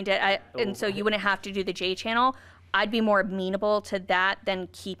behind it, and so you wouldn't have to do the J channel. I'd be more amenable to that than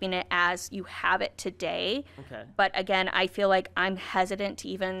keeping it as you have it today. Okay. But again, I feel like I'm hesitant to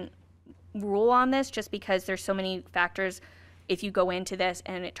even rule on this, just because there's so many factors. If you go into this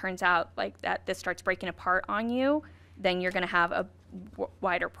and it turns out like that this starts breaking apart on you, then you're going to have a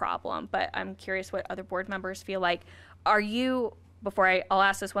wider problem. But I'm curious what other board members feel like. Are you, I'll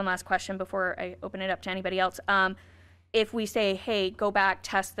ask this one last question before I open it up to anybody else. If we say, hey, go back,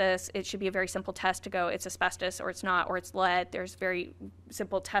 test this, it should be a very simple test to go, it's asbestos or it's not, or it's lead. There's very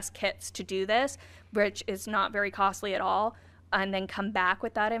simple test kits to do this, which is not very costly at all. And then come back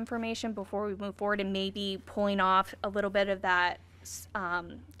with that information before we move forward, and maybe pulling off a little bit of that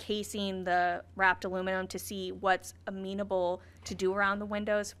casing, the wrapped aluminum, to see what's amenable to do around the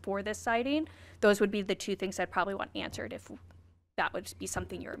windows for this siding. Those would be the two things I'd probably want answered if that would be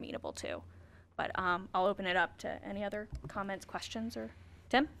something you're amenable to. But I'll open it up to any other comments, questions, or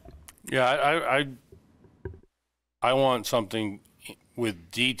Tim? Yeah, I want something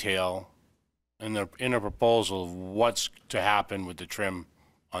with detail in a proposal of what's to happen with the trim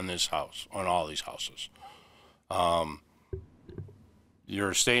on this house, on all these houses.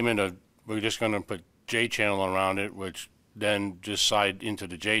 Your statement of we're just going to put J channel around it, which then just side into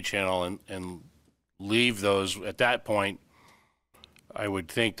the J channel and leave those at that point. I would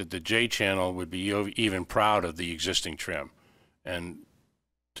think that the J channel would be even proud of the existing trim. And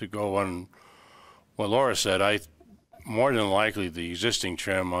to go on what Laura said, more than likely the existing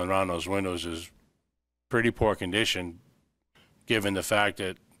trim around those windows is pretty poor condition, given the fact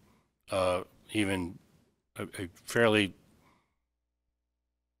that even a fairly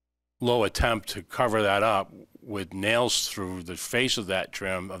low attempt to cover that up with nails through the face of that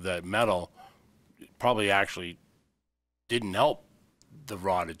trim, of that metal, probably actually didn't help the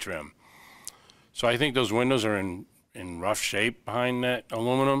rotted trim. So I think those windows are in rough shape behind that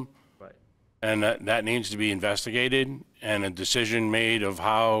aluminum. Right. And that needs to be investigated, and a decision made of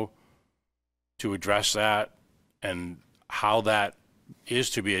how to address that and how that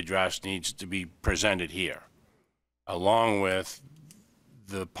is to be addressed needs to be presented here, along with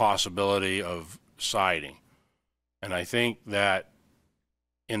the possibility of siding. And I think that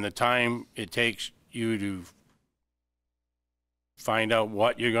in the time it takes you to find out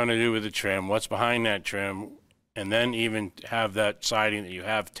what you're going to do with the trim, what's behind that trim, and then even have that siding that you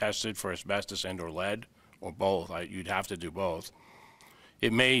have tested for asbestos and or lead, or both, you'd have to do both,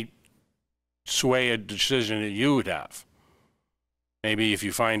 it may sway a decision that you would have. Maybe if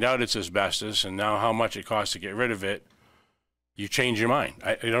you find out it's asbestos and now how much it costs to get rid of it, you change your mind.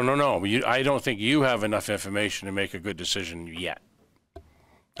 I don't know. I don't think you have enough information to make a good decision yet.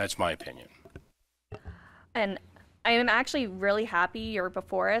 That's my opinion. And I am actually really happy you're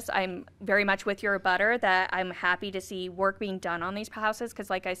before us. I'm very much with your abutter that I'm happy to see work being done on these houses because,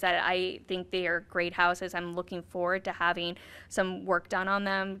 like I said, I think they are great houses. I'm looking forward to having some work done on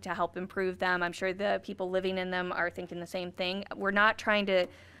them to help improve them. I'm sure the people living in them are thinking the same thing. We're not trying to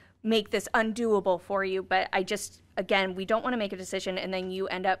make this undoable for you, but I just, again, we don't want to make a decision and then you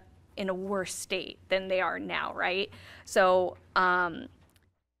end up in a worse state than they are now, right? So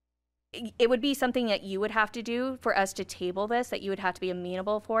it would be something that you would have to do for us to table this, that you would have to be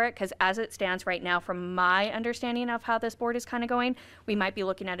amenable for it, because as it stands right now, from my understanding of how this board is kind of going, we might be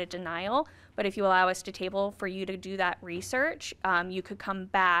looking at a denial. But if you allow us to table for you to do that research, you could come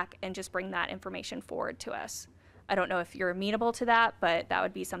back and just bring that information forward to us. I don't know if you're amenable to that, but that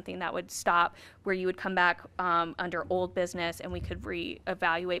would be something that would stop where you would come back under old business and we could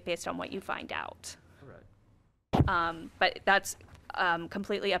reevaluate based on what you find out. Right. But that's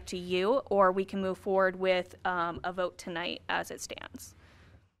completely up to you, or we can move forward with a vote tonight as it stands.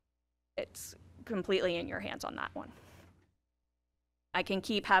 It's completely in your hands on that one. I can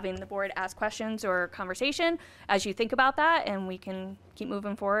keep having the board ask questions or conversation as you think about that, and we can keep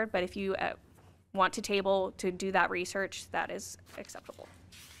moving forward. But if you want to table to do that research, that is acceptable.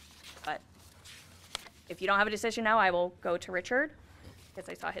 But if you don't have a decision now, I will go to Richard, because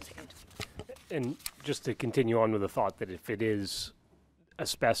I saw his hand. And just to continue on with the thought that if it is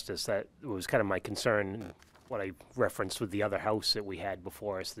asbestos, that was kind of my concern, what I referenced with the other house that we had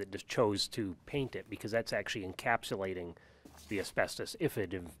before us that just chose to paint it, because that's actually encapsulating the asbestos, if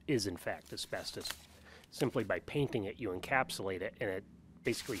it is in fact asbestos. Simply by painting it, you encapsulate it, and it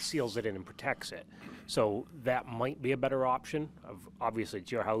basically seals it in and protects it. So that might be a better option. Obviously,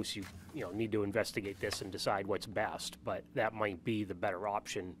 it's your house. You need to investigate this and decide what's best, but that might be the better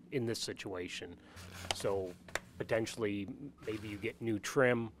option in this situation. So potentially, maybe you get new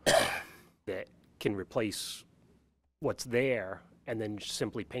trim that can replace what's there and then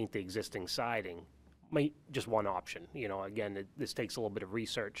simply paint the existing siding. Just one option. Again, this takes a little bit of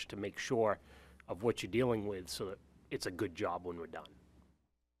research to make sure of what you're dealing with so that it's a good job when we're done.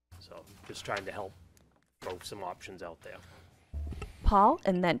 So just trying to help throw some options out there. Paul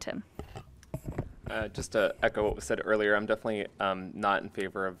and then Tim. Just to echo what was said earlier, I'm definitely not in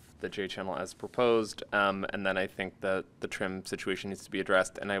favor of the J channel as proposed, and then I think the trim situation needs to be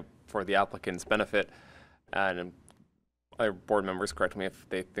addressed, and for the applicant's benefit, and other board members correct me if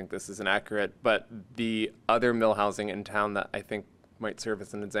they think this is inaccurate, but the other mill housing in town that I think might serve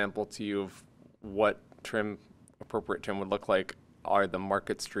as an example to you of what appropriate trim would look like are the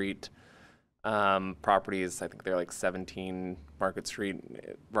Market Street properties. I think they're like 17 Market Street,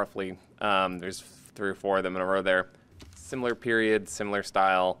 roughly. There's 3 or 4 of them in a row there. Similar period, similar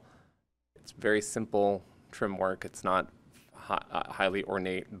style. It's very simple trim work. It's not highly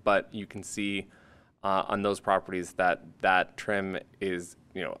ornate, but you can see on those properties that trim is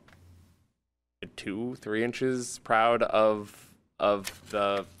 2-3 inches proud of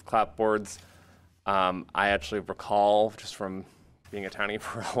the clapboards. I actually recall, just from being a townie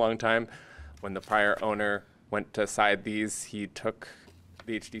for a long time, when the prior owner went to side these, he took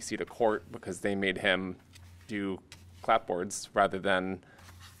the HDC to court because they made him do clapboards rather than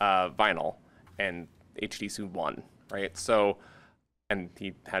vinyl, and HDC won, right? So, and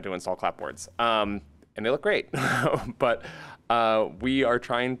he had to install clapboards, and they look great. But we're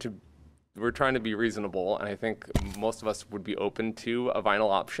trying to be reasonable, and I think most of us would be open to a vinyl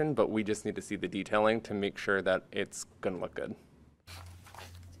option, but we just need to see the detailing to make sure that it's gonna look good.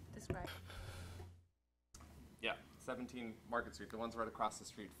 Yeah, 17 Market Street, the ones right across the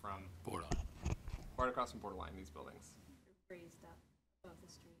street from Borderline. right across from Borderline, these buildings. Raised up above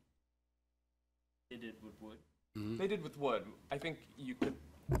the street. They did with wood. They did with wood. I think you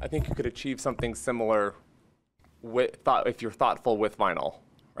could achieve something similar if you're thoughtful with vinyl,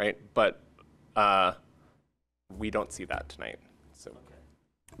 right? But we don't see that tonight. So.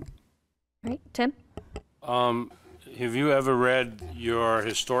 All right, Tim? Have you ever read your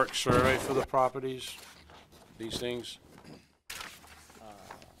historic survey for the properties? These things?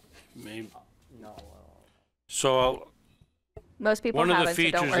 Maybe. No. So Most people one of the haven't, so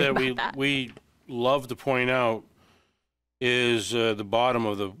don't features worry that about that. we love to point out is the bottom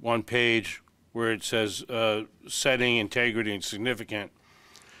of the one page where it says setting, integrity, and significant.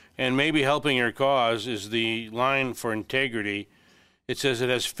 And maybe helping your cause is the line for integrity. It says it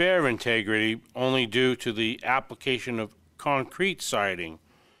has fair integrity only due to the application of concrete siding,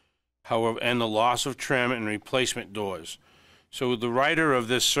 however, and the loss of trim and replacement doors. So the writer of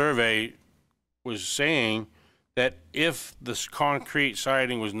this survey was saying that if this concrete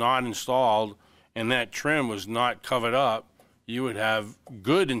siding was not installed and that trim was not covered up, you would have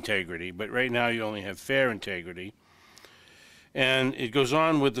good integrity, but right now you only have fair integrity. And it goes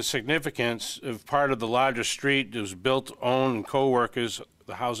on with the significance of part of the larger street that was built, owned, and co-workers,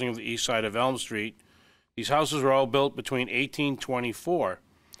 the housing of the east side of Elm Street. These houses were all built between 1824,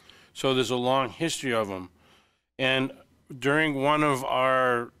 so there's a long history of them. And during one of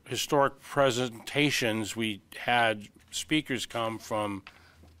our historic presentations, we had speakers come from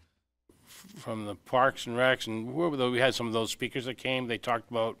the Parks and Recs, and we had some of those speakers that came. They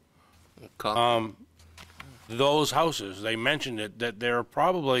talked about those houses. They mentioned it, that they're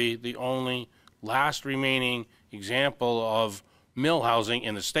probably the only last remaining example of mill housing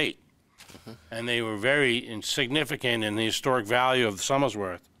in the state. And they were very insignificant in the historic value of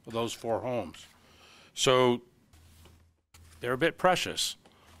Somersworth, of those 4 homes. So they're a bit precious.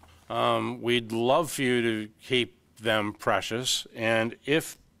 We'd love for you to keep them precious, and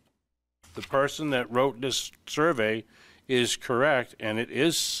if the person that wrote this survey is correct, and it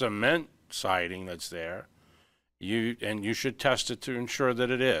is cement siding that's there, you should test it to ensure that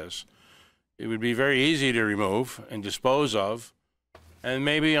it is. It would be very easy to remove and dispose of, and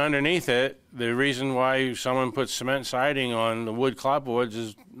maybe underneath it, the reason why someone puts cement siding on the wood clapboards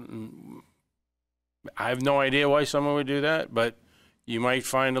is, I have no idea why someone would do that, but you might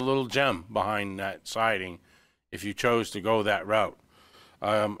find a little gem behind that siding if you chose to go that route.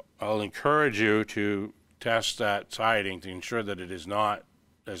 I'll encourage you to test that siding to ensure that it is not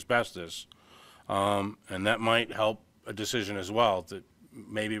asbestos, and that might help a decision as well, that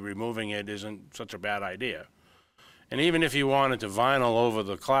maybe removing it isn't such a bad idea. And even if you wanted to vinyl over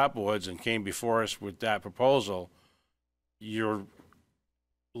the clapboards and came before us with that proposal, you're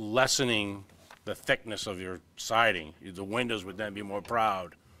lessening the thickness of your siding. The windows would then be more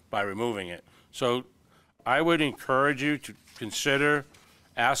proud by removing it. So I would encourage you to consider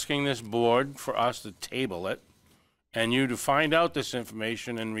asking this board for us to table it, and you to find out this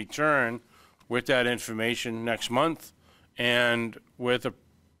information and return with that information next month, and with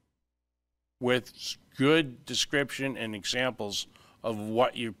good description and examples of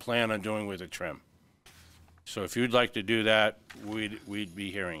what you plan on doing with the trim. So if you'd like to do that, we'd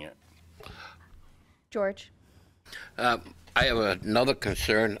be hearing it. George? I have another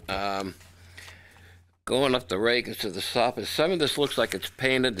concern. Going up the Reagan to the top, some of this looks like it's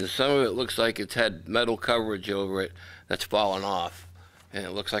painted, and some of it looks like it's had metal coverage over it that's fallen off, and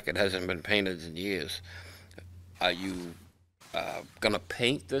it looks like it hasn't been painted in years. Are you going to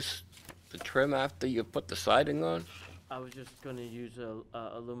paint the trim after you put the siding on? I was just going to use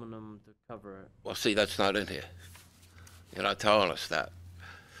aluminum to cover it. Well, see, that's not in here. You're not telling us that.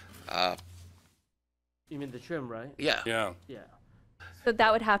 You mean the trim, right? Yeah. Yeah. Yeah. So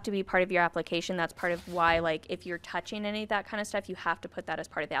that would have to be part of your application. That's part of why, like, if you're touching any of that kind of stuff, you have to put that as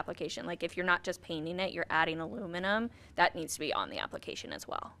part of the application. Like, if you're not just painting it, you're adding aluminum, that needs to be on the application as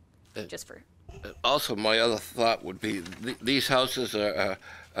well, just for... Also, my other thought would be these houses are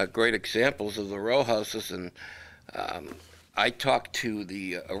great examples of the row houses, and I talked to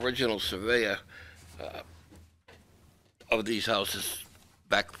the original surveyor of these houses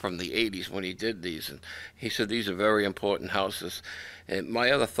back from the 80s when he did these. And he said these are very important houses. And my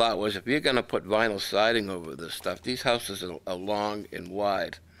other thought was, if you're going to put vinyl siding over this stuff, these houses are long and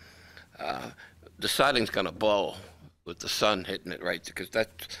wide. The siding's going to blow with the sun hitting it, right? Because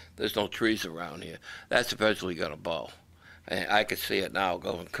there's no trees around here. That's eventually going to blow. And I could see it now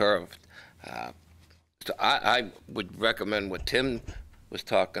going curved. So I would recommend what Tim was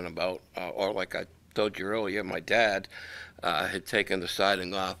talking about, or like I told you earlier, my dad had taken the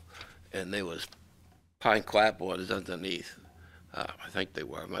siding off, and there was pine clapboards underneath. I think they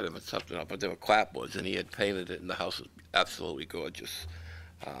were. It might have been something else, but they were clapboards, and he had painted it, and the house was absolutely gorgeous.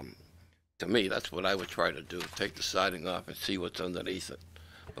 To me, that's what I would try to do, take the siding off and see what's underneath it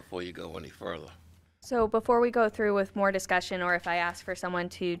before you go any further. So before we go through with more discussion, or if I ask for someone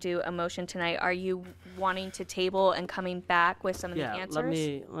to do a motion tonight, are you wanting to table and coming back with some of the answers?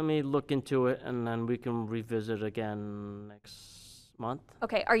 let me look into it, and then we can revisit again next month.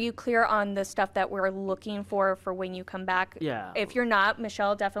 Okay, are you clear on the stuff that we're looking for when you come back? Yeah. If you're not,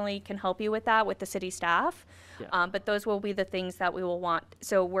 Michelle definitely can help you with that with the city staff. Yeah. But those will be the things that we will want.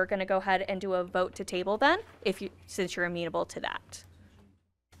 So we're going to go ahead and do a vote to table then, since you're amenable to that.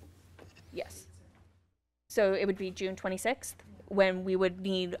 Yes. So it would be June 26th when we would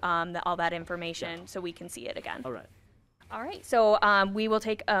need all that information so we can see it again. All right. All right. So we will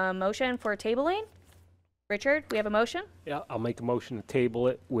take a motion for tabling. Richard, we have a motion? Yeah, I'll make a motion to table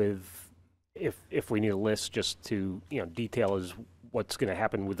it with, if we need a list, just to, detail is what's going to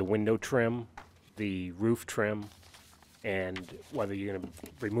happen with the window trim, the roof trim, and whether you're going to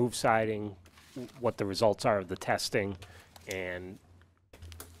remove siding, what the results are of the testing, and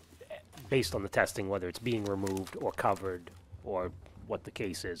based on the testing, whether it's being removed or covered, or what the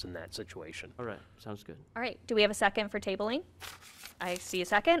case is in that situation. All right, sounds good. All right. Do we have a second for tabling? I see a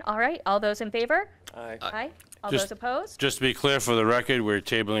second. All right. All those in favor? Aye. Aye. All Just- those opposed? Just to be clear for the record, we're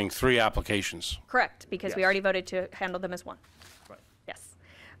tabling 3 applications. Correct, because we Yes. already voted to handle them as one. Right. Yes.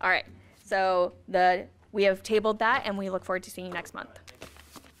 All right. So we have tabled that, and we look forward to seeing you next month.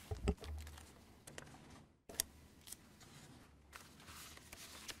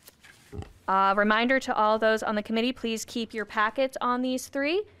 Reminder to all those on the committee, please keep your packets on these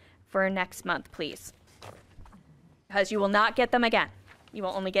 3 for next month, please. Because you will not get them again. You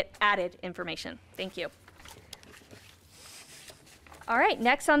will only get added information. Thank you. All right,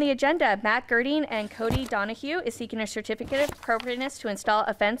 next on the agenda, Matt Girding and Cody Donahue is seeking a certificate of appropriateness to install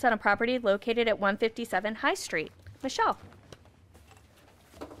a fence on a property located at 157 High Street. Michelle.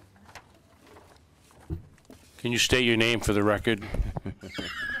 Can you state your name for the record?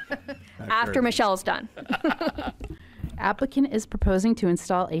 After Michelle's done. Applicant is proposing to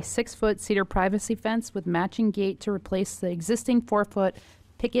install a 6-foot cedar privacy fence with matching gate to replace the existing 4-foot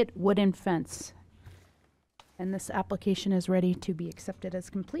picket wooden fence. And this application is ready to be accepted as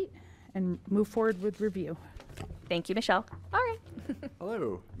complete and move forward with review. Thank you, Michelle. All right.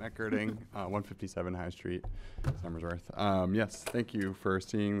 Hello, Matt Girding, 157 High Street, Somersworth. Yes, thank you for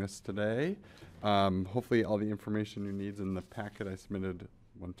seeing this today. Hopefully all the information you need is in the packet. I submitted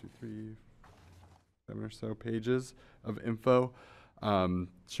 7 or so pages of info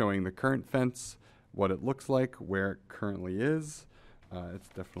showing the current fence, what it looks like, where it currently is. It's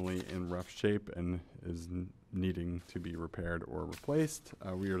definitely in rough shape and is needing to be repaired or replaced.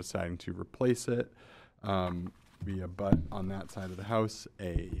 We are deciding to replace it. We abut on that side of the house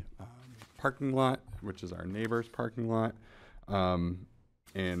a parking lot, which is our neighbor's parking lot.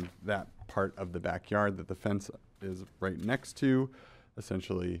 And that part of the backyard that the fence is right next to,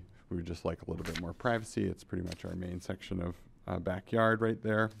 essentially, we would just like a little bit more privacy. It's pretty much our main section of backyard right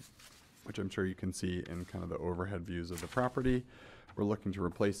there, which I'm sure you can see in kind of the overhead views of the property. We're looking to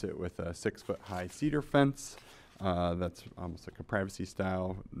replace it with a 6-foot high cedar fence. That's almost like a privacy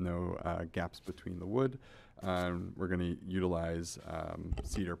style, no gaps between the wood. We're going to utilize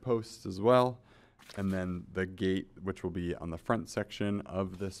cedar posts as well. And then the gate, which will be on the front section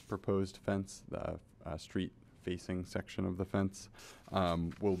of this proposed fence, the street-facing section of the fence,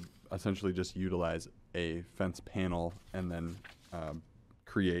 will essentially just utilize a fence panel and then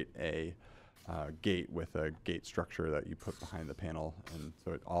create a gate with a gate structure that you put behind the panel. And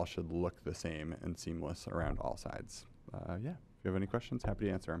so it all should look the same and seamless around all sides. Yeah, if you have any questions, happy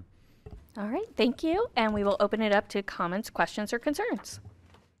to answer them. All right, thank you. And we will open it up to comments, questions, or concerns.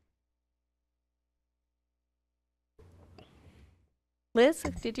 Liz,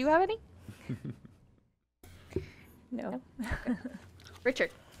 did you have any? No.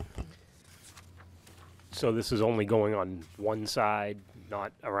 Richard. So this is only going on one side,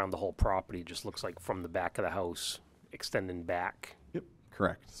 not around the whole property, just looks like from the back of the house, extending back. Yep,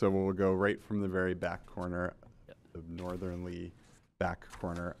 correct. So we'll go right from the very back corner, the northerly back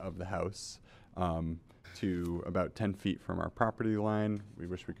corner of the house to about 10 feet from our property line. We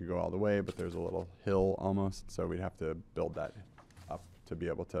wish we could go all the way, but there's a little hill almost, so we'd have to build that up to be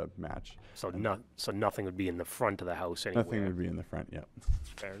able to match. So nothing would be in the front of the house anywhere? Nothing would be in the front, yep.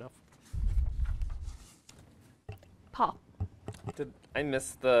 Fair enough. Paul? Did I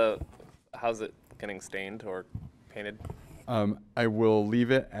miss how's it getting stained or painted? I will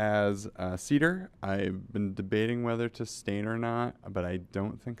leave it as cedar. I've been debating whether to stain or not, but I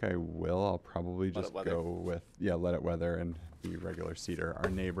don't think I will. I'll probably just go with, let it weather and be regular cedar. Our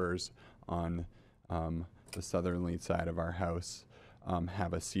neighbors on the southerly side of our house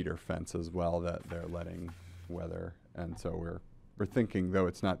have a cedar fence as well that they're letting weather. And so we're thinking, though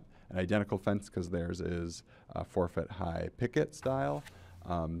it's not an identical fence because theirs is a 4-foot high picket style,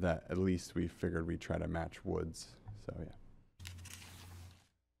 that at least we figured we'd try to match woods. So, yeah.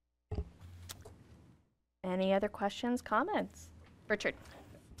 Any other questions, comments? Richard?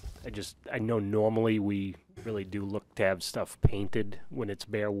 I know normally we really do look to have stuff painted when it's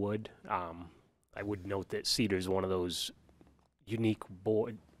bare wood. I would note that cedar is one of those unique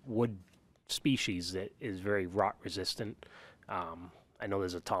wood species that is very rot resistant. I know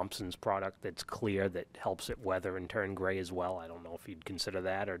there's a Thompson's product that's clear that helps it weather and turn gray as well. I don't know if you'd consider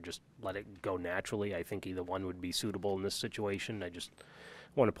that or just let it go naturally. I think either one would be suitable in this situation. I just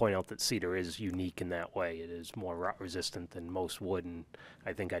want to point out that cedar is unique in that way. It is more rot resistant than most wood, and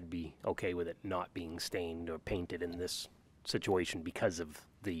I think I'd be okay with it not being stained or painted in this situation because of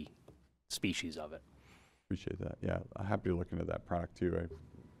the species of it. Appreciate that. Yeah, I'm happy to look into that product too.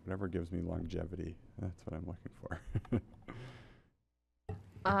 Whatever gives me longevity, that's what I'm looking for.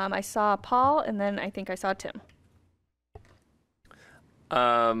 I saw Paul, and then I think I saw Tim.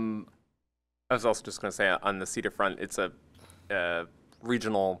 I was also just going to say on the cedar front, it's a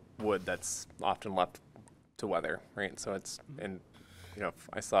regional wood that's often left to weather, right? So it's, and if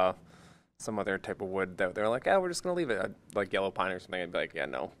I saw some other type of wood that they're like, we're just going to leave it, like yellow pine or something, I'd be like, yeah,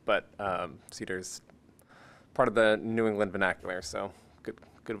 no. But cedar's part of the New England vernacular, so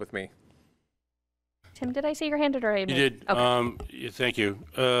good with me. Tim, did I see your hand or I You did. Okay. Thank you.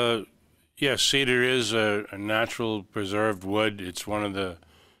 Yes, cedar is a natural preserved wood. It's one of the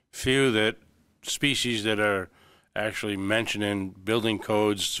few species that are actually mentioned in building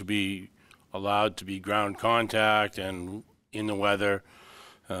codes to be allowed to be ground contact and in the weather.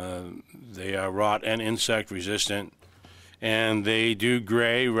 They are rot and insect resistant, and they do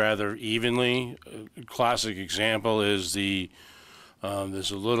gray rather evenly. A classic example is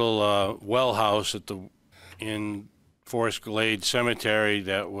there's a little well house in Forest Glade Cemetery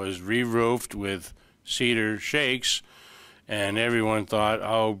that was re-roofed with cedar shakes, and everyone thought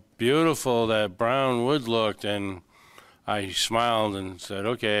how beautiful that brown wood looked, and I smiled and said,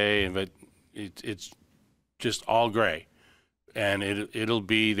 okay, but it's just all gray, and it'll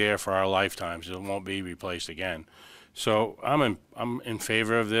be there for our lifetimes. It won't be replaced again. So I'm in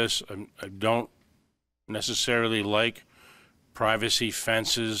favor of this. I don't necessarily like privacy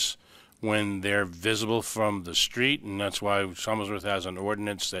fences when they're visible from the street, and that's why Somersworth has an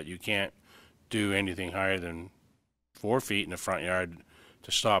ordinance that you can't do anything higher than 4 feet in the front yard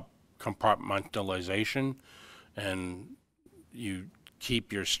to stop compartmentalization, and you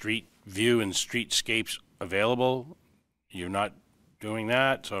keep your street view and streetscapes available. You're not doing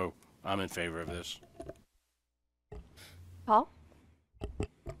that, so I'm in favor of this. Paul?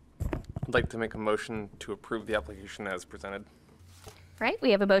 I'd like to make a motion to approve the application as presented. Right,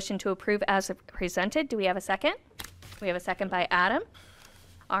 we have a motion to approve as presented. Do we have a second? We have a second by Adam.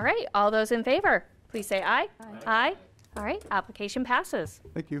 All right, all those in favor, please say aye. Aye. All right, application passes.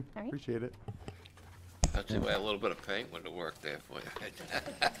 Thank you. All right. Appreciate it. I'd say a little bit of paint would have worked there for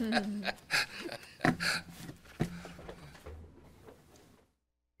you.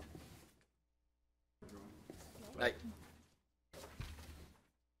 Right.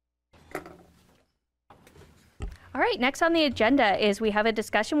 All right, next on the agenda is we have a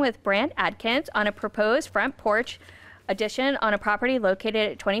discussion with Brant Adkins on a proposed front porch addition on a property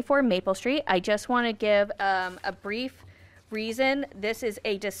located at 24 Maple Street. I just want to give a brief reason. This is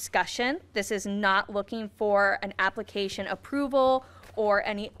a discussion. This is not looking for an application approval or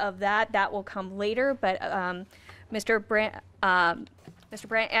any of that. That will come later, but Mr. Brant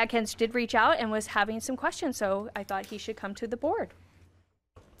Adkins did reach out and was having some questions, so I thought he should come to the board.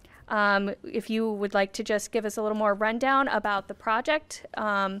 If you would like to just give us a little more rundown about the project,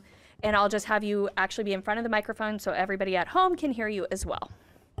 and I'll just have you actually be in front of the microphone so everybody at home can hear you as well.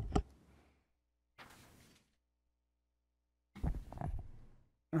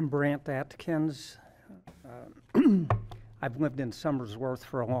 I'm Brant Atkins. I've lived in Somersworth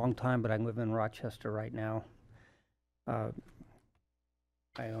for a long time, but I live in Rochester right now.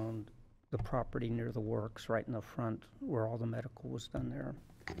 I owned the property near the works, right in the front where all the medical was done there.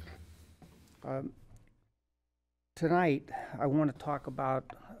 Tonight, I want to talk about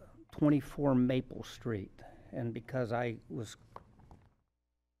 24 Maple Street, and because I was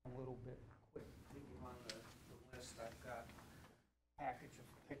a little bit quick thinking on the list, I've got a package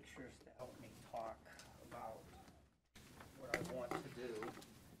of pictures to help me talk about what I want to do.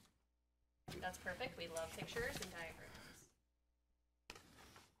 That's perfect. We love pictures and diagrams.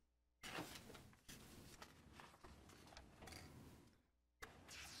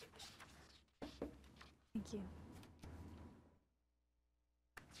 Thank you.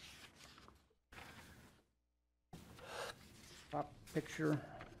 Top picture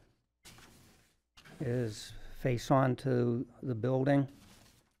is face on to the building.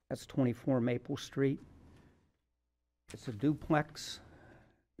 That's 24 Maple Street. It's a duplex.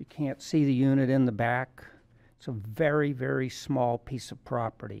 You can't see the unit in the back. It's a very, very small piece of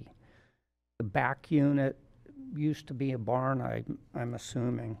property. The back unit used to be a barn, I'm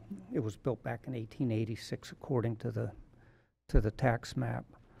assuming. It was built back in 1886 according to the tax map.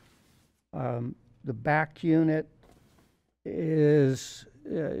 The back unit is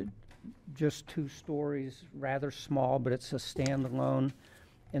just 2 stories, rather small, but it's a standalone.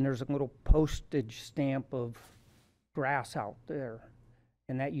 And there's a little postage stamp of grass out there.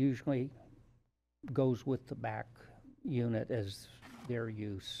 And that usually goes with the back unit as their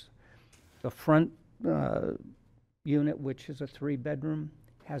use. The front unit, which is a 3-bedroom,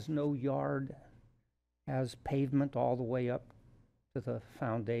 has no yard, has pavement all the way up to the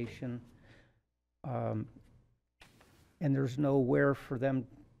foundation. And there's nowhere for them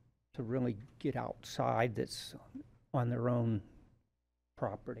to really get outside that's on their own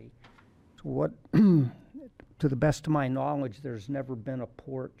property. So what, to the best of my knowledge, there's never been a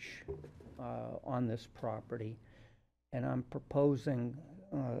porch on this property. And I'm proposing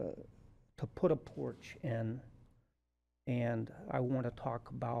to put a porch in, and I want to talk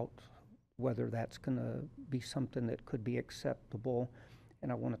about whether that's going to be something that could be acceptable,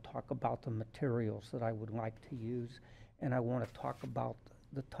 and I want to talk about the materials that I would like to use, and I want to talk about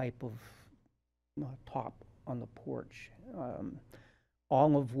the type of top on the porch,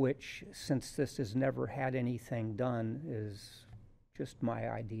 all of which, since this has never had anything done, is just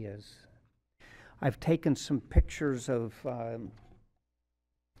my ideas. I've taken some pictures of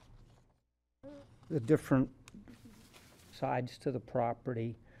the different sides to the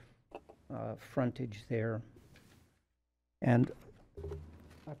property, frontage there. And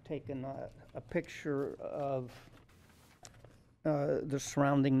I've taken a picture of the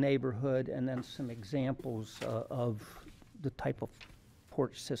surrounding neighborhood and then some examples of the type of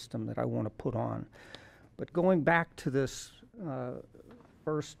porch system that I want to put on. But going back to this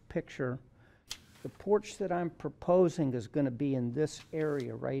first picture, the porch that I'm proposing is going to be in this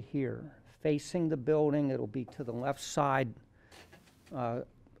area right here, facing the building. It'll be to the left side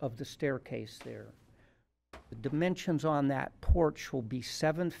of the staircase there. The dimensions on that porch will be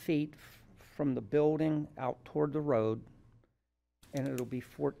 7 feet from the building out toward the road, and it'll be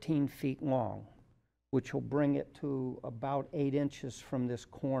 14 feet long, which will bring it to about 8 inches from this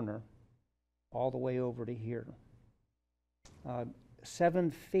corner all the way over to here.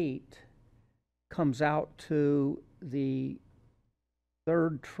 7 feet comes out to the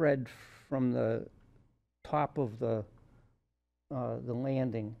 3rd tread from the top of the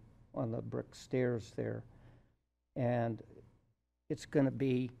landing on the brick stairs there. And it's going to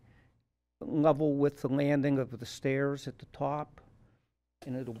be level with the landing of the stairs at the top,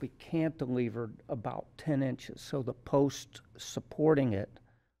 and it'll be cantilevered about 10 inches. So the post supporting it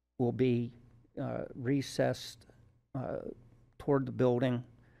will be recessed toward the building,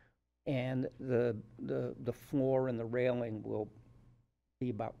 and the floor and the railing will be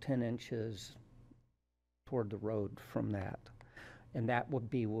about 10 inches toward the road from that. And that would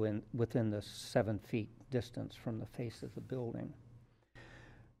be within the 7 feet distance from the face of the building.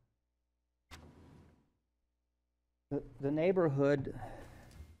 The neighborhood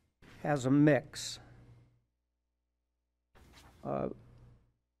has a mix.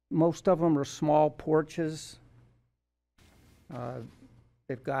 Most of them are small porches.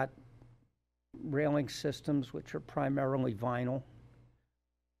 They've got railing systems which are primarily vinyl,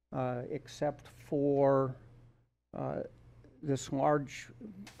 except for this large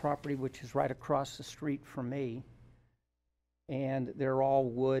property which is right across the street from me, and they're all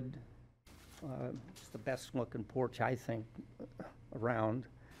wood. It's the best looking porch, I think, around.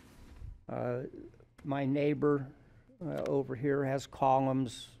 My neighbor over here has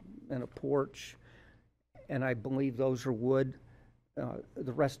columns and a porch, and I believe those are wood.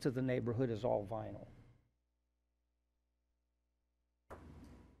 The rest of the neighborhood is all vinyl.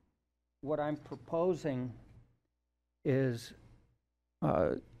 what I'm proposing is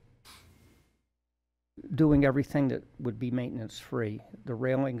doing everything that would be maintenance-free. The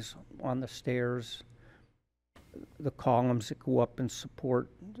railings on the stairs, the columns that go up and support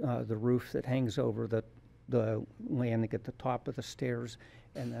the roof that hangs over the landing at the top of the stairs,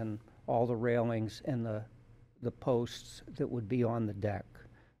 and then all the railings and the posts that would be on the deck.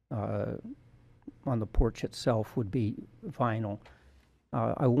 On the porch itself would be vinyl.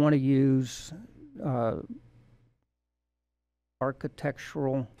 I want to use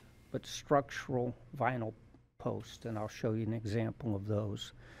architectural but structural vinyl posts, and I'll show you an example of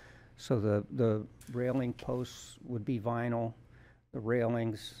those. So the railing posts would be vinyl, the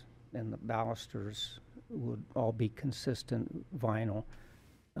railings and the balusters would all be consistent vinyl.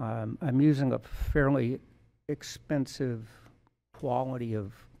 I'm using a fairly expensive quality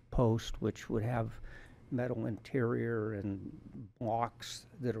of post, which would have metal interior and blocks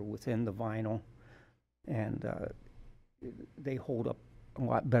that are within the vinyl, and they hold up a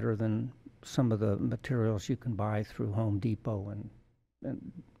lot better than some of the materials you can buy through Home Depot,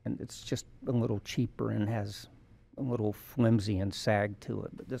 and it's just a little cheaper and has a little flimsy and sag to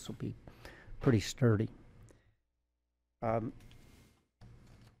it, but this will be pretty sturdy. The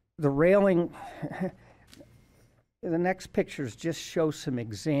railing, the next pictures just show some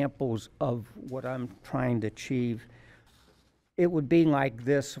examples of what I'm trying to achieve. It would be like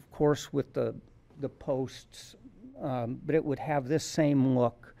this, of course, with the posts, but it would have this same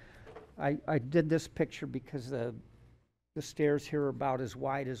look. I did this picture because the stairs here are about as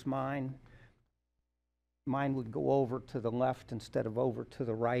wide as mine. Mine would go over to the left instead of over to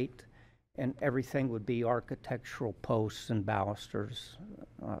the right, and everything would be architectural posts and balusters.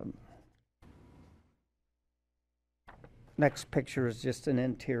 Next picture is just an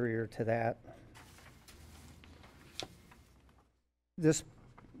interior to that. This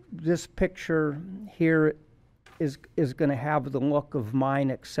picture here is going to have the look of mine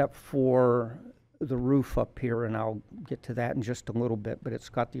except for the roof up here, and I'll get to that in just a little bit, but it's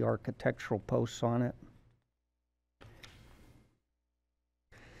got the architectural posts on it.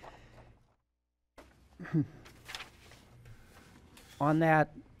 On that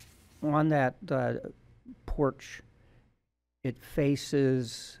porch, it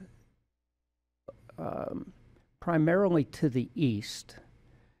faces primarily to the east,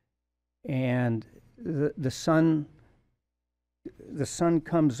 and the sun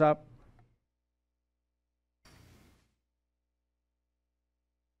comes up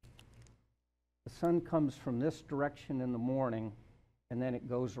from this direction in the morning, and then it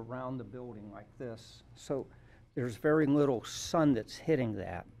goes around the building like this. So there's very little sun that's hitting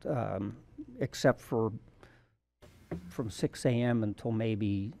that, except for from 6 a.m. until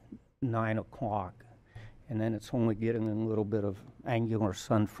maybe 9 o'clock. And then it's only getting a little bit of angular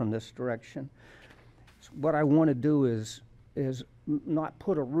sun from this direction. So what I want to do is not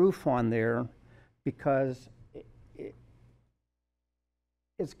put a roof on there, because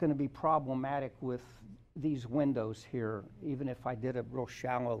it's going to be problematic with these windows here, even if I did a real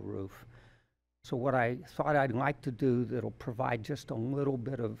shallow roof. So what I thought I'd like to do that'll provide just a little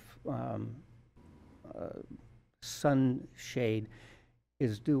bit of sunshade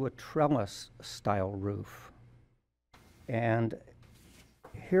is do a trellis style roof. And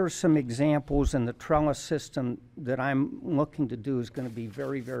here's some examples, and the trellis system that I'm looking to do is going to be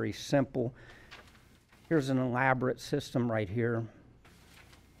very, very simple. Here's an elaborate system right here,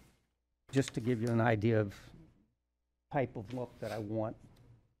 just to give you an idea of type of look that I want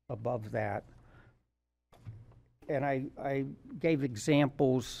above that. And I gave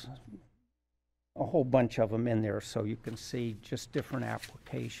examples, a whole bunch of them in there, so you can see just different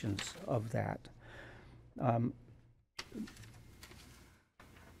applications of that.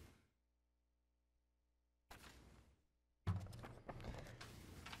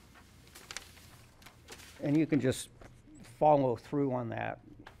 And you can just follow through on that.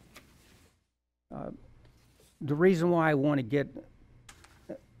 The reason why I want to get,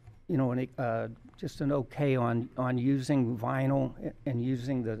 just an okay on using vinyl and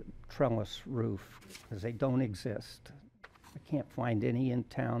using the trellis roof, because they don't exist. I can't find any in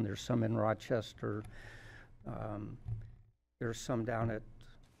town. There's some in Rochester. There's some down at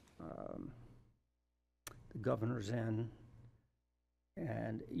the Governor's Inn.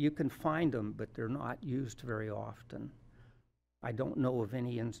 And you can find them, but they're not used very often. I don't know of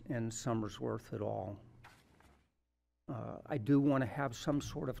any in Somersworth at all. I do want to have some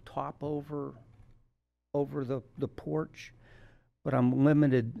sort of top over the porch, but I'm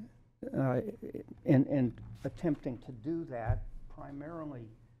limited in attempting to do that primarily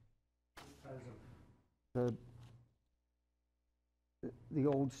because of the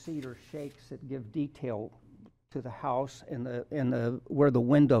old cedar shakes that give detail to the house and the where the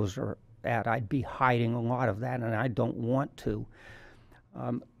windows are at. I'd be hiding a lot of that, and I don't want to.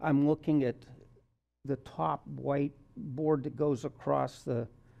 I'm looking at the top white board that goes across the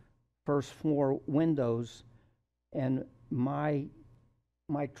first floor windows, and my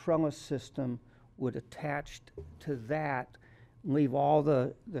trellis system would attach to that, leave all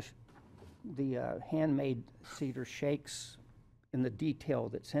the handmade cedar shakes and the detail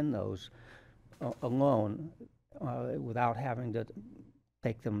that's in those alone, without having to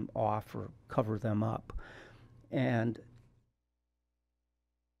take them off or cover them up. And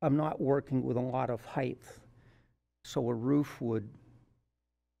I'm not working with a lot of height, so a roof would,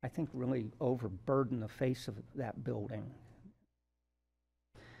 I think, really overburden the face of that building.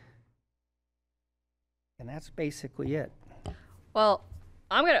 And that's basically it. Well,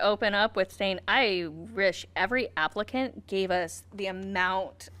 I'm going to open up with saying I wish every applicant gave us the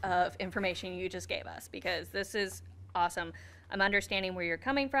amount of information you just gave us, because this is awesome. I'm understanding where you're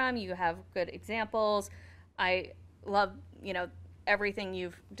coming from. You have good examples. I love, everything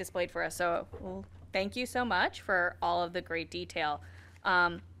you've displayed for us. So thank you so much for all of the great detail.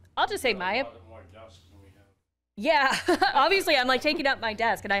 I'll just say yeah, obviously I'm like taking up my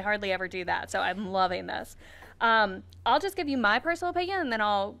desk and I hardly ever do that. So I'm loving this. I'll just give you my personal opinion and then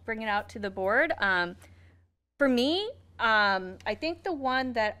I'll bring it out to the board. For me, I think the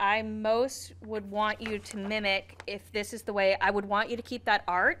one that I most would want you to mimic, if this is the way, I would want you to keep that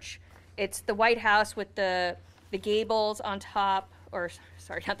arch. It's the White House with the gables on top, or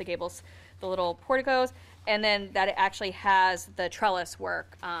sorry, not the gables, the little porticos, and then that it actually has the trellis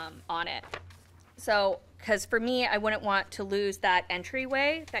work on it. So, because for me, I wouldn't want to lose that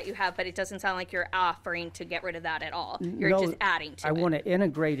entryway that you have, but it doesn't sound like you're offering to get rid of that at all. You're just adding to it. I want to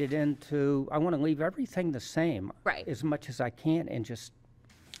integrate it into, I want to leave everything the same, right, as much as I can, and just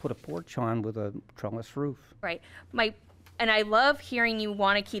put a porch on with a trellis roof. Right. And I love hearing you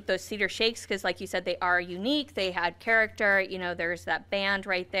want to keep those cedar shakes because, like you said, they are unique. They had character. There's that band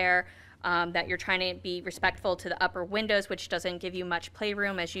right there that you're trying to be respectful to the upper windows, which doesn't give you much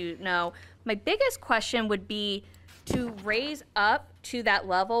playroom, as you know. My biggest question would be to raise up to that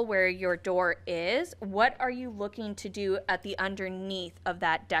level where your door is. What are you looking to do at the underneath of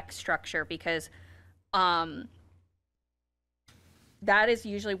that deck structure? Because that is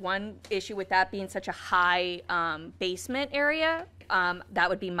usually one issue with that being such a high basement area. That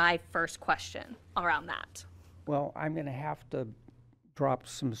would be my first question around that. Well, I'm going to have to drop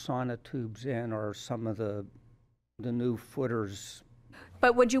some sonotubes in, or some of the new footers.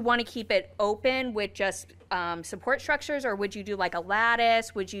 But would you want to keep it open with just support structures, or would you do like a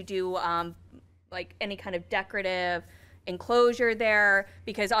lattice? Would you do like any kind of decorative enclosure there?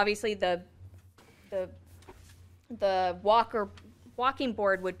 Because obviously the walking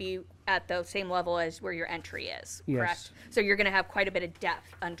board would be at the same level as where your entry is, yes, correct? So you're going to have quite a bit of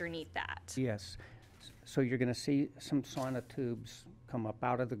depth underneath that. Yes. So you're going to see some sonotubes come up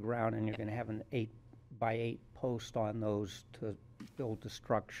out of the ground, and you're going to have an 8x8 post on those to build the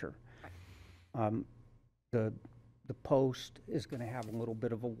structure. The post is going to have a little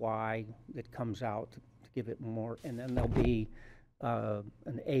bit of a Y that comes out to give it more, and then there'll be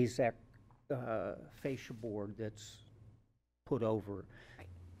an AZEC fascia board that's put over. Right.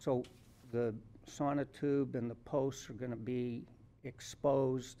 So the sonotube and the posts are going to be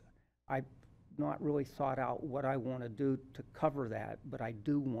exposed. I've not really thought out what I want to do to cover that, but I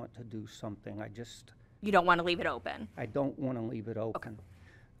do want to do something. You don't want to leave it open? I don't want to leave it open.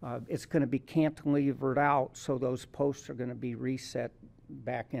 Okay. It's going to be cantilevered out, so those posts are going to be reset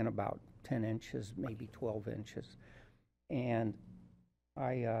back in about 10 inches, maybe 12 inches. And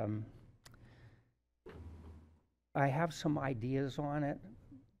I have some ideas on it,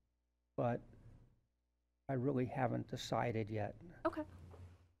 but I really haven't decided yet. Okay.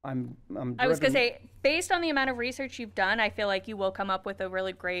 I was going to say, based on the amount of research you've done, I feel like you will come up with a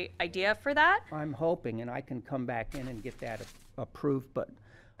really great idea for that. I'm hoping, and I can come back in and get that approved, but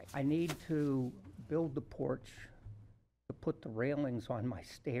I need to build the porch to put the railings on my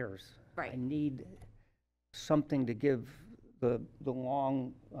stairs. Right. I need something to give the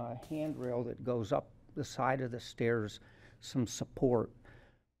long handrail that goes up the side of the stairs some support.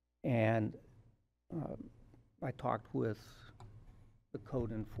 And I talked with the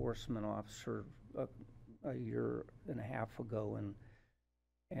code enforcement officer a year and a half ago,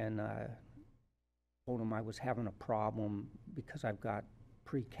 and told him I was having a problem because I've got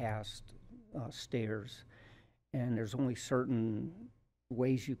precast stairs, and there's only certain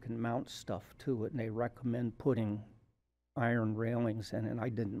ways you can mount stuff to it, and they recommend putting iron railings in, and I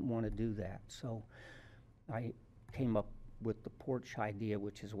didn't want to do that. So I came up with the porch idea,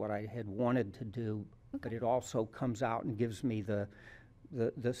 which is what I had wanted to do, but it also comes out and gives me the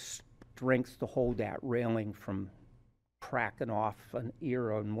strength to hold that railing from cracking off an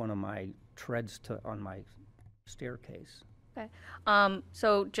ear on one of my treads on my staircase. Okay.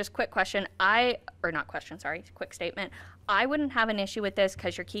 So just quick question. Quick statement. I wouldn't have an issue with this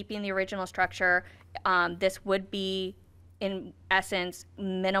because you're keeping the original structure. This would be, in essence,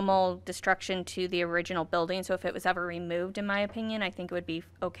 minimal destruction to the original building. So if it was ever removed, in my opinion, I think it would be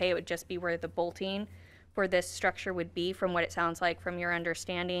okay. It would just be where the bolting for this structure would be, from what it sounds like from your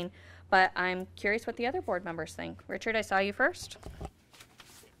understanding. But I'm curious what the other board members think. Richard, I saw you first.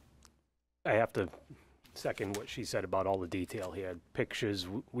 I have to second what she said about all the detail here. Pictures,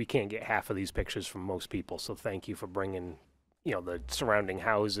 we can't get half of these pictures from most people, so thank you for bringing, the surrounding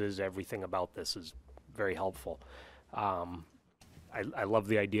houses. Everything about this is very helpful. I love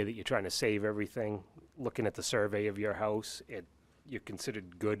the idea that you're trying to save everything. Looking at the survey of your house, you're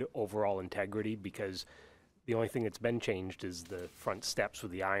considered good overall integrity, because the only thing that's been changed is the front steps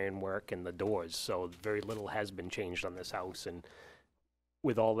with the ironwork and the doors, so very little has been changed on this house. And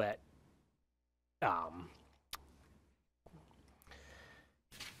with all that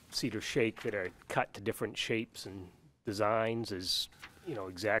cedar shake that are cut to different shapes and designs is,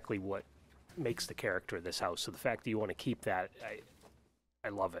 exactly what makes the character of this house. So the fact that you want to keep that, I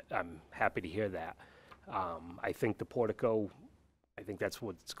love it. I'm happy to hear that. I think the portico, I think that's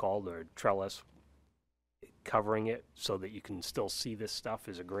what it's called, or trellis, covering it so that you can still see this stuff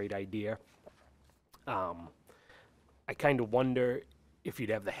is a great idea. I kind of wonder if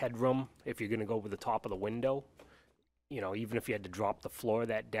you'd have the headroom, if you're going to go over the top of the window. Even if you had to drop the floor of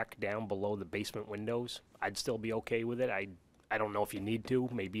that deck down below the basement windows, I'd still be okay with it. I don't know if you need to,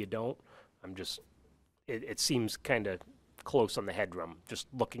 maybe you don't. It seems kind of close on the headroom, just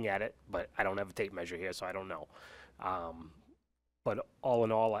looking at it, but I don't have a tape measure here, so I don't know. But all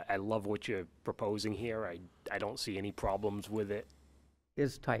in all, I love what you're proposing here. I don't see any problems with it.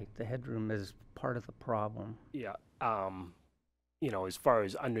 It's tight. The headroom is part of the problem. Yeah. As far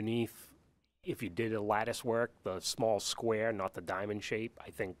as underneath, if you did a lattice work, the small square, not the diamond shape, I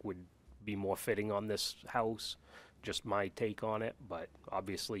think would be more fitting on this house. Just my take on it, but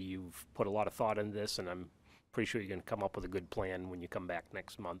obviously you've put a lot of thought into this, and I'm pretty sure you're going to come up with a good plan when you come back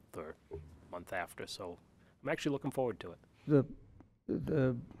next month or month after. So I'm actually looking forward to it.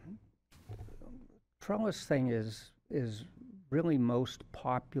 The trellis thing is really most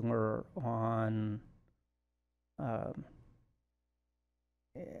popular on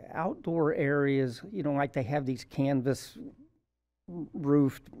outdoor areas, like they have these canvas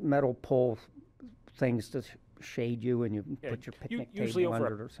roofed metal pole things to shade you, and you put your picnic table under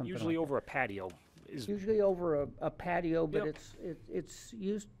it or something. Usually over a patio. Usually over a patio, but Yep. it's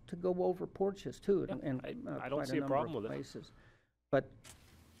used to go over porches too, Yep. and I don't quite see a number problem of with it. places. But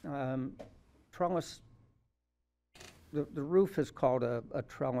trellis, the roof is called a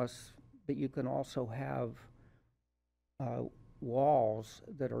trellis, but you can also have walls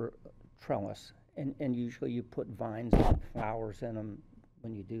that are trellis, and usually you put vines and flowers in them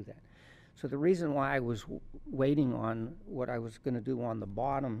when you do that. So the reason why I was waiting on what I was going to do on the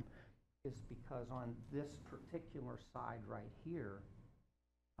bottom is because on this particular side right here,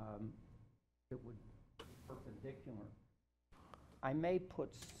 it would be perpendicular. I may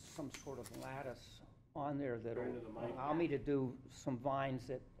put some sort of lattice on there that will allow me to do some vines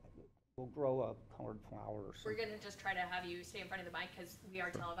that will grow a colored flower or something. We're going to just try to have you stay in front of the mic because we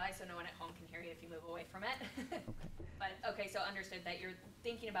are televised, so no one at home can hear you if you move away from it. Okay. But, okay, so understood that you're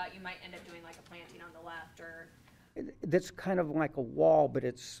thinking about you might end up doing like a planting on the left or... That's kind of like a wall, but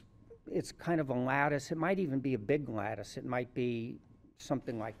it's kind of a lattice. It might even be a big lattice. It might be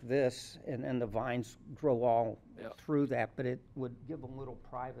something like this, and the vines grow all through that, but it would give a little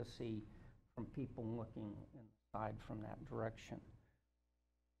privacy from people looking inside from that direction.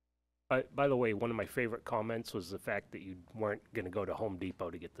 By the way, one of my favorite comments was the fact that you weren't going to go to Home Depot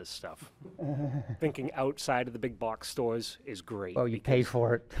to get this stuff. Thinking outside of the big box stores is great. Oh, you pay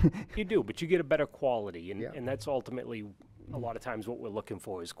for it. You do, but you get a better quality, and, Yeah. and that's ultimately a lot of times what we're looking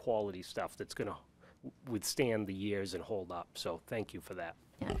for is quality stuff that's going to withstand the years and hold up. So thank you for that.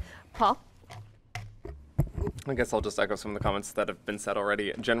 Yeah. Paul? I guess I'll just echo some of the comments that have been said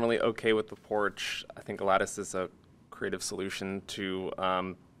already. Generally okay with the porch. I think a lattice is a creative solution to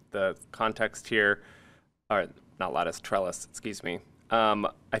the context here. Or not lattice, trellis, excuse me.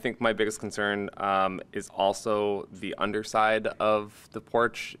 I think my biggest concern is also the underside of the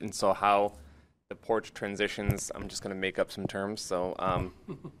porch, and so how the porch transitions. I'm just going to make up some terms, so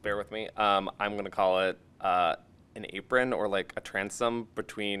bear with me. I'm going to call it an apron or like a transom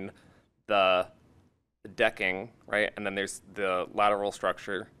between the the decking, right? And then there's the lateral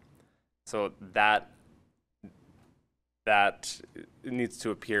structure. So that needs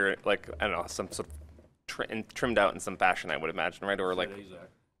to appear like, I don't know, some sort of trimmed out in some fashion, I would imagine, right? Or like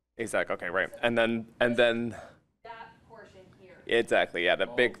AZAC, okay, right. And then That portion here. exactly, yeah, the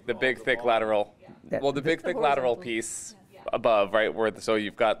big thick lateral. Well, the big thick lateral piece above, right, where so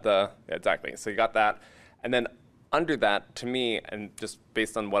you've got exactly. So you got that, and then under that, to me, and just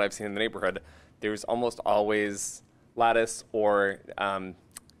based on what I've seen in the neighborhood, there's almost always lattice or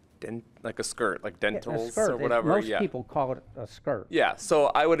like a skirt, like dentals A skirt. or whatever. Most yeah. people call it a skirt. Yeah. So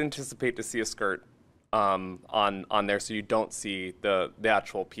I would anticipate to see a skirt on there, so you don't see the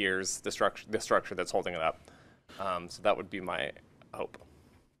actual piers, the structure that's holding it up. So that would be my hope.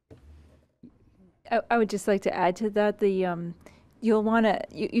 I would just like to add to that you'll want to.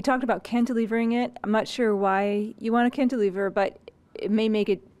 You talked about cantilevering it. I'm not sure why you want to cantilever, but it may make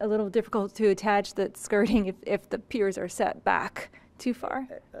it a little difficult to attach the skirting if the piers are set back too far.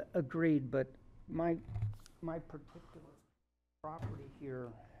 Agreed, but my particular property here,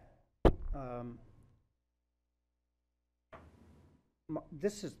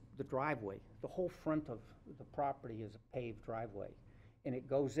 this is the driveway. The whole front of the property is a paved driveway, and it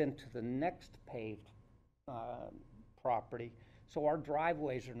goes into the next paved property. So our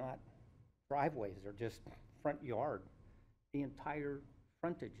driveways are not driveways, they're just front yard. The entire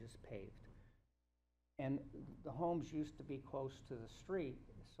frontage is paved. And the homes used to be close to the street,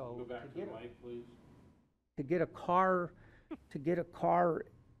 so Go back to the mic, please. to get a car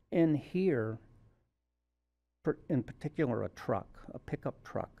in here, in particular a pickup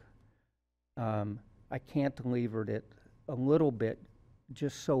truck, I cantilevered it a little bit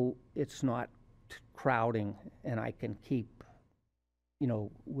just so it's not crowding and I can keep,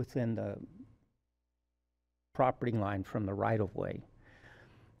 within the property line from the right-of-way.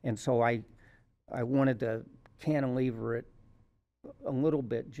 And so I wanted to cantilever it a little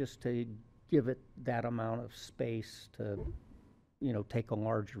bit just to give it that amount of space to, take a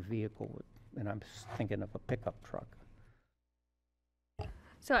larger vehicle. And I'm thinking of a pickup truck.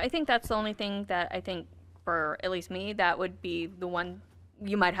 So I think that's the only thing that I think, for at least me, that would be the one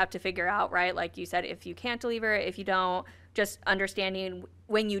you might have to figure out, right? Like you said, if you cantilever it, if you don't, just understanding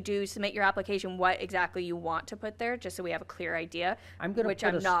when you do submit your application what exactly you want to put there, just so we have a clear idea, which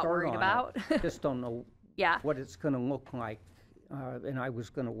I'm not worried about. Just don't know what it's going to look like. And I was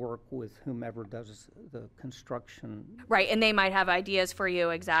going to work with whomever does the construction. Right, and they might have ideas for you,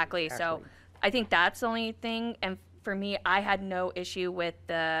 exactly. So I think that's the only thing. And for me, I had no issue with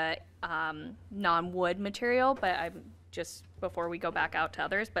the non-wood material, but I'm just, before we go back out to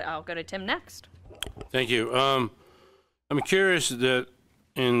others, but I'll go to Tim next. Thank you. I'm curious that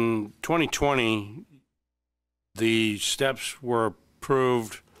in 2020, the steps were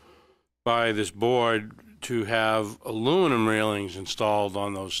approved by this board to have aluminum railings installed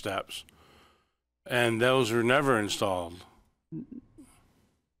on those steps, and those were never installed.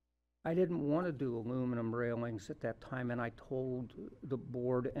 I didn't want to do aluminum railings at that time, and I told the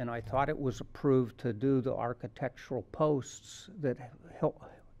board, and I thought it was approved to do the architectural posts that help.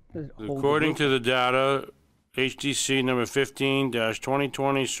 According to the data, HDC number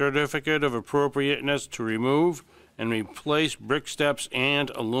 15-2020 certificate of appropriateness to remove and replace brick steps and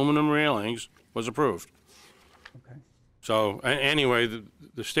aluminum railings was approved. Okay. So anyway,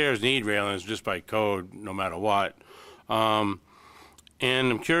 the stairs need railings just by code, no matter what. And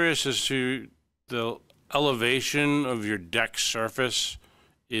I'm curious as to the elevation of your deck surface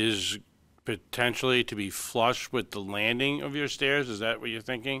is potentially to be flush with the landing of your stairs. Is that what you're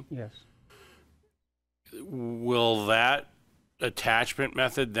thinking? Yes. Will that attachment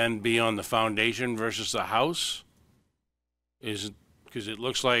method then be on the foundation versus the house? Because it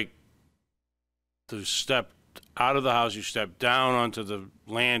looks like to step out of the house, you step down onto the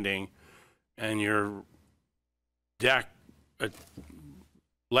landing, and your deck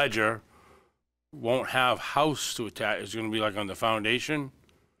ledger won't have house to attach. It's going to be like on the foundation.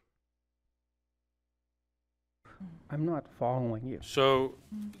 I'm not following you. So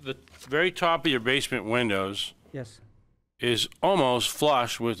the very top of your basement windows Yes. is almost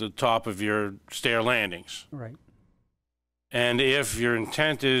flush with the top of your stair landings. Right. And if your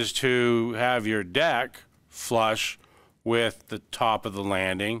intent is to have your deck flush with the top of the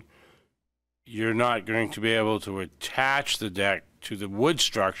landing, you're not going to be able to attach the deck to the wood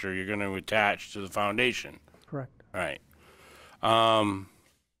structure. You're going to attach to the foundation. Correct. Right.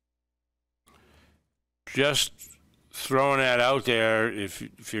 Just throwing that out there,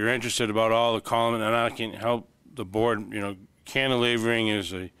 if you're interested about all the column, and I can help the board, cantilevering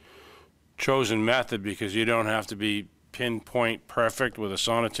is a chosen method because you don't have to be pinpoint perfect with a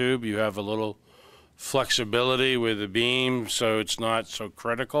sonotube. You have a little flexibility with the beam so it's not so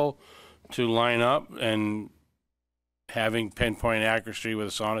critical to line up, and having pinpoint accuracy with a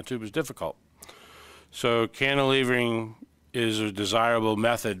sonotube is difficult. So cantilevering is a desirable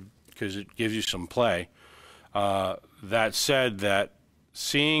method because it gives you some play. That said, that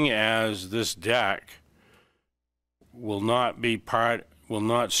seeing as this deck will not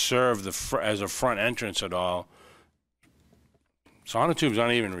serve as a front entrance at all, sonotubes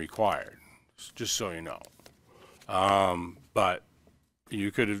aren't even required, just so you know. But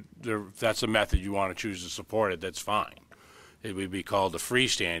you could have, if that's a method you want to choose to support it, that's fine. It would be called a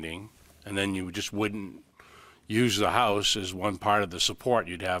freestanding, and then you just wouldn't use the house as one part of the support.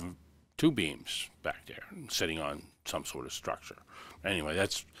 You'd have two beams back there sitting on some sort of structure. Anyway,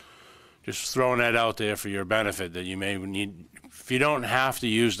 that's just throwing that out there for your benefit, that you may need, if you don't have to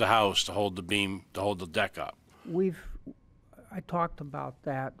use the house to hold the beam, to hold the deck up. I talked about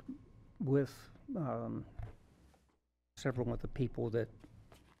that with several of the people that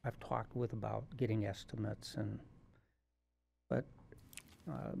I've talked with about getting estimates, but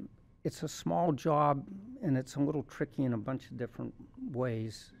it's a small job and it's a little tricky in a bunch of different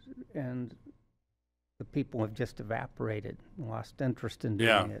ways, and the people have just evaporated, lost interest in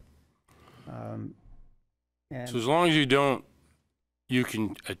doing it. And so as long as you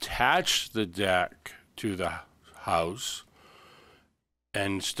can attach the deck to the house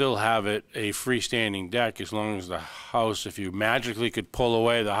and still have it a freestanding deck, as long as the house, if you magically could pull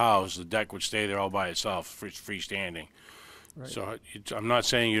away the house, the deck would stay there all by itself, freestanding. Right. So I'm not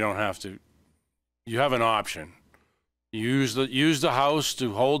saying you don't have to. You have an option. Use the house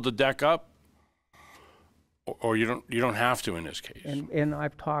to hold the deck up, or you don't have to in this case. And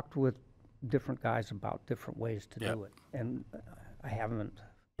I've talked with different guys about different ways to do it, and I haven't.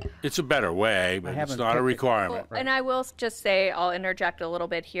 It's a better way, but it's not a requirement. Well, and I will just say, I'll interject a little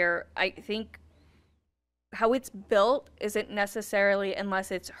bit here. I think how it's built isn't necessarily, unless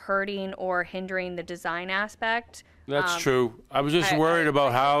it's hurting or hindering the design aspect. That's true. I was just worried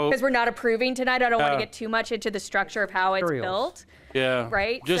about how, because we're not approving tonight. I don't want to get too much into the structure of how it's built. Yeah.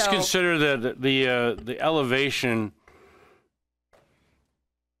 Right. Just consider that the elevation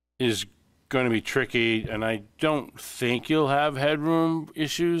is going to be tricky, and I don't think you'll have headroom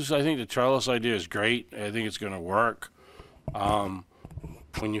issues. I think the trellis idea is great. I think it's going to work.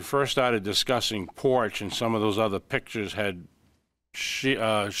 When you first started discussing porch and some of those other pictures had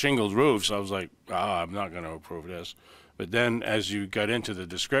shingled roofs, I was like, I'm not going to approve this. But then as you got into the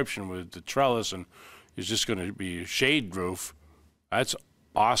description with the trellis and it's just going to be a shade roof, that's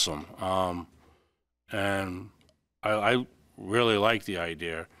awesome. And I really like the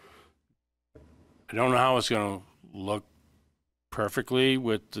idea. I don't know how it's going to look perfectly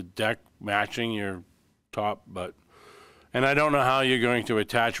with the deck matching your top, and I don't know how you're going to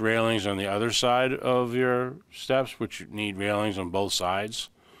attach railings on the other side of your steps, which need railings on both sides.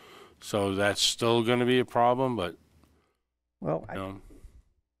 So that's still going to be a problem, but. Well, I'm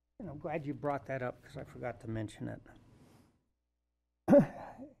glad you brought that up because I forgot to mention it.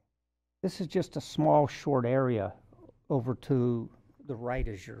 This is just a small, short area over to the right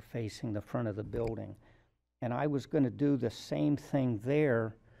as you're facing the front of the building. And I was going to do the same thing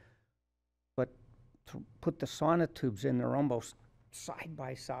there, but to put the sonotubes in there almost side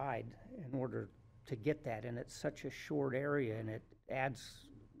by side in order to get that. And it's such a short area, and it adds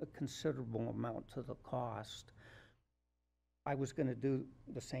a considerable amount to the cost. I was going to do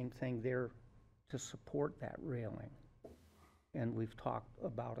the same thing there to support that railing. And we've talked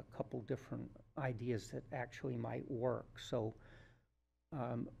about a couple different ideas that actually might work. So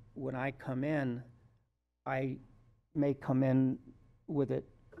when I come in, I may come in with it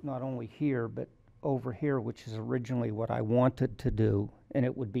not only here, but over here, which is originally what I wanted to do, and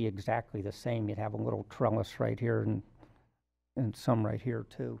it would be exactly the same. You'd have a little trellis right here and some right here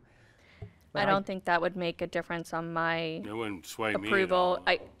too. But I don't think that would make a difference on my it wouldn't sway approval.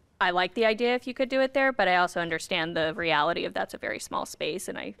 Me at all. I like the idea if you could do it there, but I also understand the reality of that's a very small space,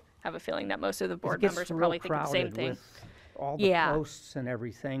 and I have a feeling that most of the board members are probably thinking the same thing. With all the posts and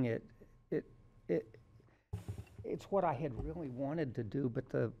everything, it's what I had really wanted to do, but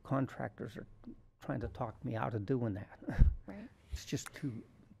the contractors are trying to talk me out of doing that. Right. It's just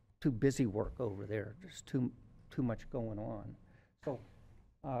too busy work over there. There's too much going on. So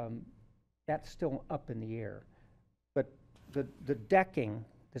that's still up in the air. But the decking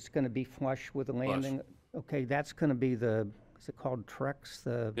that's going to be flush with the landing, okay, that's going to be is it called Trex?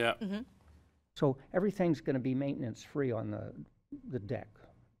 Yeah. Mm-hmm. So everything's going to be maintenance free on the deck.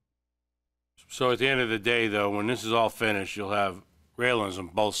 So at the end of the day, though, when this is all finished, you'll have railings on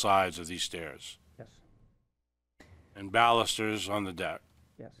both sides of these stairs. Yes. And balusters on the deck.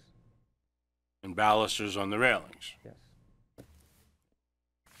 Yes. and balusters on the railings. Yes.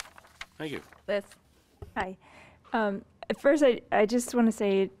 Thank you. Liz? Hi. At first, I just want to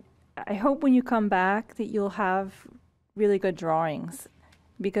say, I hope when you come back that you'll have really good drawings,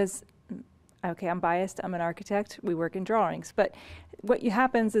 because, okay, I'm biased, I'm an architect, we work in drawings, but what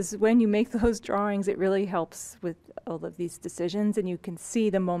happens is when you make those drawings, it really helps with all of these decisions, and you can see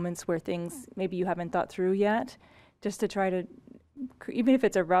the moments where things maybe you haven't thought through yet, just to try to, even if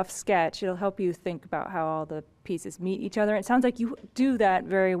it's a rough sketch, it'll help you think about how all the pieces meet each other. It sounds like you do that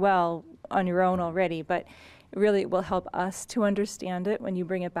very well on your own already, but really it will help us to understand it when you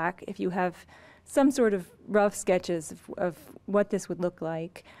bring it back. If you have some sort of rough sketches of what this would look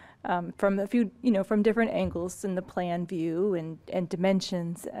like, from a few, from different angles in the plan view and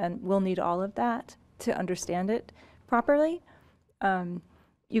dimensions, and we'll need all of that to understand it properly.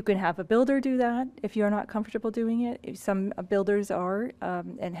 You can have a builder do that if you're not comfortable doing it. If some builders are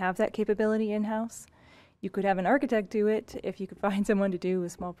and have that capability in-house. You could have an architect do it if you could find someone to do a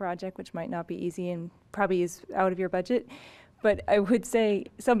small project, which might not be easy and probably is out of your budget. But I would say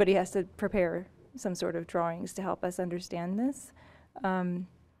somebody has to prepare some sort of drawings to help us understand this. And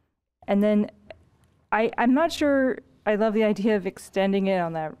then I'm not sure I love the idea of extending it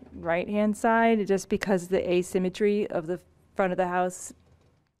on that right-hand side, just because the asymmetry of the front of the house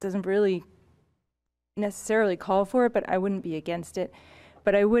doesn't really necessarily call for it, but I wouldn't be against it.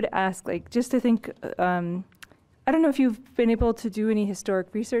 But I would ask, just to think, I don't know if you've been able to do any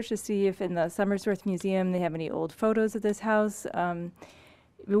historic research to see if in the Somersworth Museum they have any old photos of this house. I'd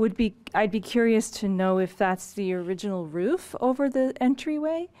be curious to know if that's the original roof over the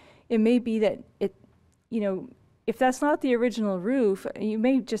entryway. It may be that if that's not the original roof, you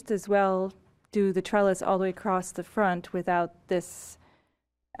may just as well do the trellis all the way across the front without this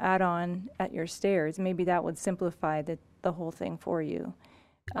add-on at your stairs. Maybe that would simplify the whole thing for you.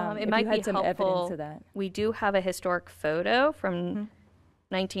 It might be some helpful. Evidence of that. We do have a historic photo from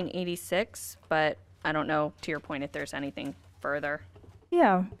 1986, but I don't know, to your point, if there's anything further.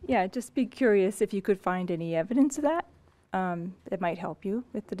 Yeah, just be curious if you could find any evidence of that. It might help you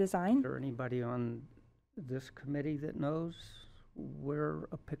with the design. Is there anybody on this committee that knows where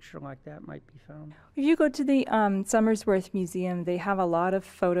a picture like that might be found? If you go to the Somersworth Museum, they have a lot of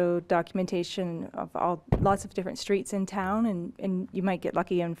photo documentation of lots of different streets in town, and you might get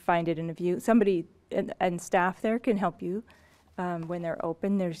lucky and find it in a view. Somebody and staff there can help you when they're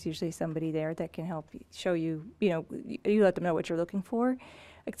open. There's usually somebody there that can help show you, you let them know what you're looking for.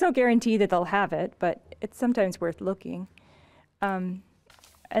 It's no guarantee that they'll have it, but it's sometimes worth looking. And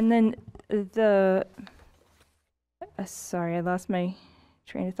then sorry, I lost my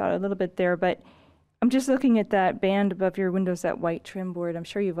train of thought a little bit there, but I'm just looking at that band above your windows, that white trim board. I'm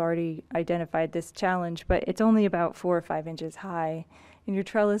sure you've already identified this challenge, but it's only about 4 or 5 inches high, and your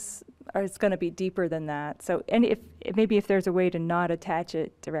trellis is going to be deeper than that. So, and maybe if there's a way to not attach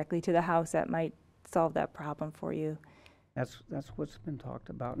it directly to the house, that might solve that problem for you. That's what's been talked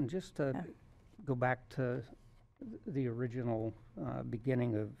about. And just to go back to the original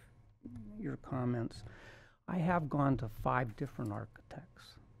beginning of your comments, I have gone to 5 different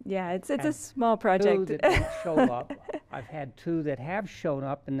architects. Yeah, it's a small project. 2 that don't show up. I've had 2 that have shown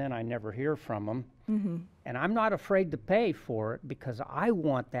up, and then I never hear from them. Mm-hmm. And I'm not afraid to pay for it because I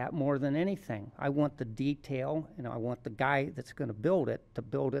want that more than anything. I want the detail, and I want the guy that's going to build it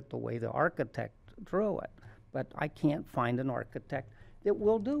the way the architect drew it. But I can't find an architect that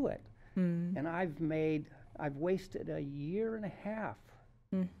will do it. Mm. And I've wasted a year and a half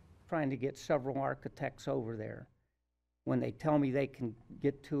trying to get several architects over there. When they tell me they can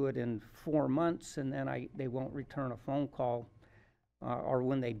get to it in 4 months, and then they won't return a phone call, or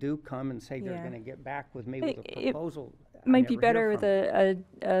when they do come and say they're going to get back with me with a proposal. It might be better with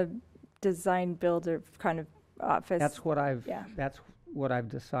a design builder kind of office. That's what I've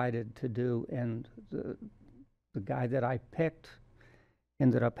decided to do, and the guy that I picked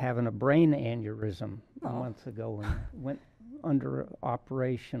ended up having a brain aneurysm a month ago and went under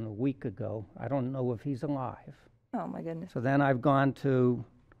operation a week ago. I don't know if he's alive. Oh, my goodness. So then I've gone to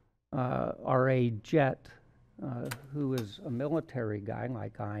R.A. Jett, who is a military guy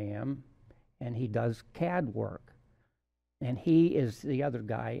like I am, and he does CAD work. And he is the other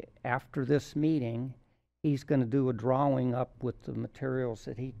guy. After this meeting, he's going to do a drawing up with the materials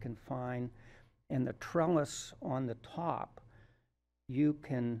that he can find. And the trellis on the top, you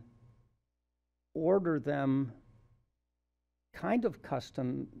can order them kind of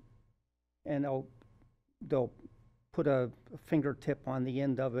custom, and they'll put a fingertip on the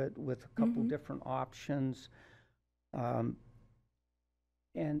end of it with a couple different options. And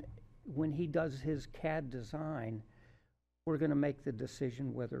when he does his CAD design, we're going to make the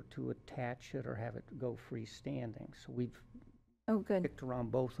decision whether to attach it or have it go freestanding. So we've picked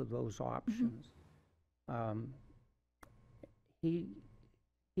around both of those options.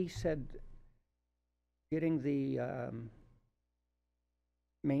 He said getting the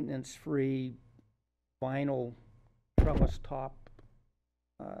maintenance-free vinyl trellis top,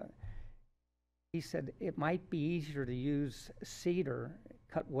 he said it might be easier to use cedar,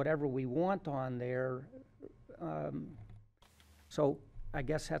 cut whatever we want on there. So I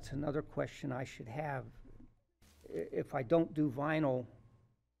guess that's another question I should have. If I don't do vinyl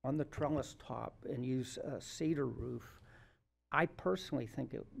on the trellis top and use a cedar roof, I personally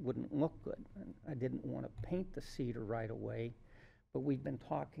think it wouldn't look good. I didn't want to paint the cedar right away, but we've been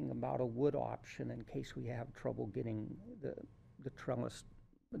talking about a wood option in case we have trouble getting the trellis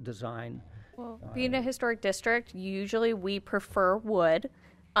design. Well, being a historic district, usually we prefer wood.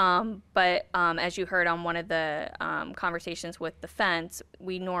 But as you heard on one of the conversations with the fence,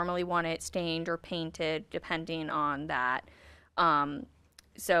 we normally want it stained or painted depending on that.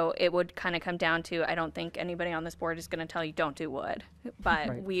 So it would kind of come down to, I don't think anybody on this board is going to tell you don't do wood,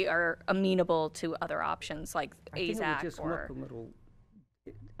 but we are amenable to other options like AZAC. I think it would just look a little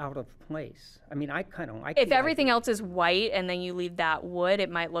out of place. I mean, I kind of like if everything else is white and then you leave that wood, it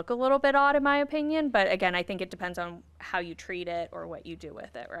might look a little bit odd in my opinion. But again, I think it depends on how you treat it or what you do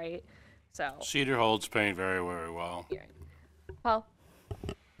with it, right? So Cedar holds paint very, very well. Yeah. Paul?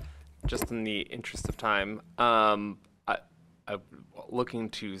 Just in the interest of time, I'm looking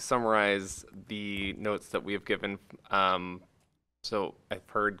to summarize the notes that we have given. So I've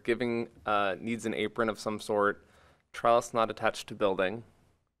heard giving needs an apron of some sort, trellis not attached to building.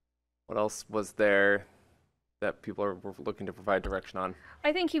 What else was there that people were looking to provide direction on?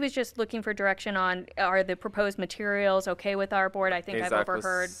 I think he was just looking for direction on, are the proposed materials okay with our board? I think AZAC I've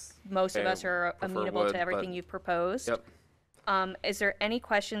overheard most of us are amenable wood, to everything you've proposed. Yep. Is there any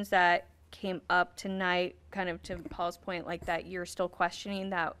questions that came up tonight, kind of to Paul's point, like that you're still questioning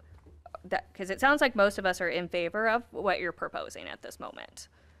that because it sounds like most of us are in favor of what you're proposing at this moment.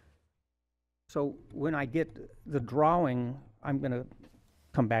 So when I get the drawing, I'm going to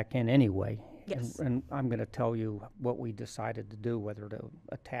come back in anyway. Yes. And I'm going to tell you what we decided to do, whether to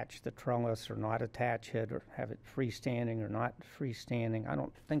attach the trellis or not attach it, or have it freestanding or not freestanding. I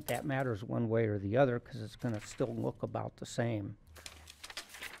don't think that matters one way or the other because it's going to still look about the same.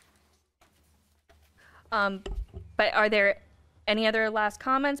 But are there any other last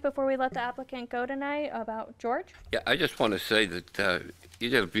comments before we let the applicant go tonight about George? Yeah, I just want to say that you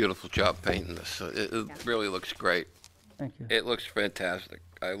did a beautiful job painting this. It really looks great. Thank you. It looks fantastic.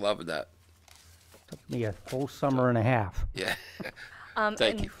 I love that. Took me a whole summer and a half. Yeah. Thank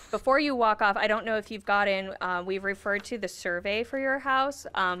and you. Before you walk off, I don't know if you've gotten, we've referred to the survey for your house.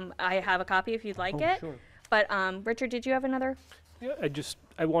 I have a copy if you'd like it. Sure. But Richard, did you have another? Yeah,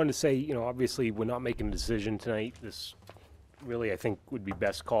 I wanted to say, obviously we're not making a decision tonight. This really, I think, would be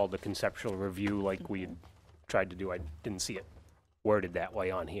best called a conceptual review like we had tried to do. I didn't see it worded that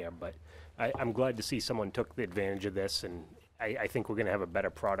way on here, but I'm glad to see someone took the advantage of this, and I think we're going to have a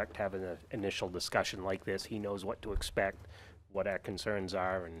better product having an initial discussion like this. He knows what to expect, what our concerns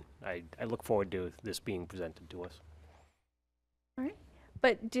are, and I look forward to this being presented to us. All right.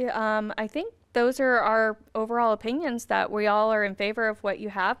 But I think those are our overall opinions, that we all are in favor of what you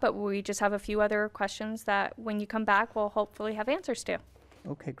have, but we just have a few other questions that when you come back, we'll hopefully have answers to.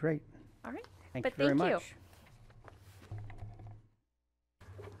 Okay, great. All right. Thank you very much.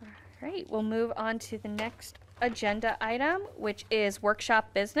 All right, we'll move on to the next agenda item, which is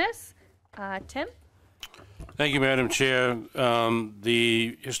workshop business. Tim? Thank you, Madam Chair.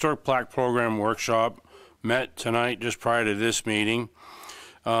 The Historic Plaque Program Workshop met tonight just prior to this meeting.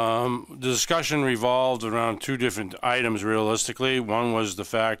 The discussion revolved around two different items realistically. One was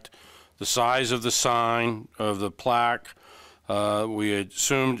the size of the sign of the plaque. We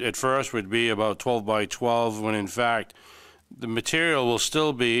assumed at first would be about 12 by 12, when in fact the material will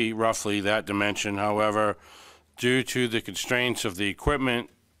still be roughly that dimension. However, due to the constraints of the equipment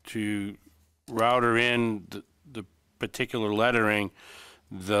to router in the particular lettering,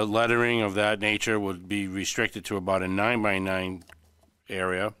 the lettering of that nature would be restricted to about a 9 by 9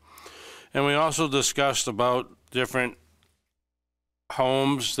 area. And we also discussed about different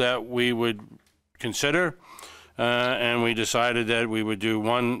homes that we would consider, and we decided that we would do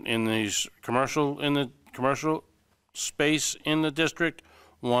one in the commercial space in the district,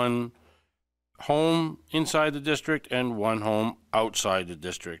 one home inside the district, and one home outside the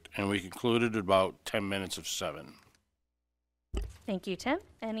district. And we concluded about 10 minutes of 7. Thank you, Tim.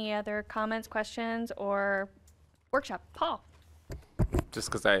 Any other comments, questions, or workshop? Paul? Just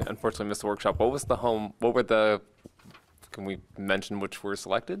because I unfortunately missed the workshop, what were the Can we mention which were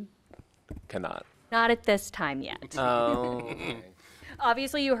selected? Cannot. Not at this time yet. Oh, okay.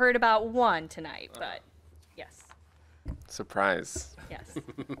 Obviously, you heard about one tonight, but yes, Surprise. yes.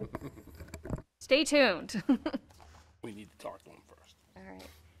 Stay tuned. We need to talk to them first. All right.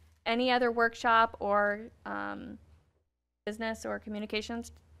 Any other workshop or business or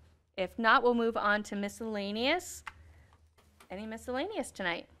communications? If not, we'll move on to miscellaneous. Any miscellaneous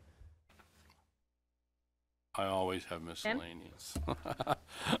tonight? I always have miscellaneous.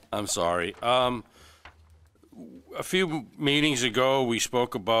 I'm sorry. A few meetings ago, we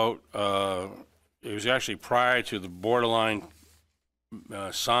spoke about, it was actually prior to the borderline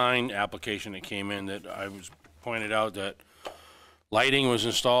sign application that came in, that I was pointed out that lighting was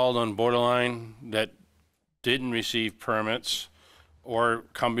installed on borderline that didn't receive permits or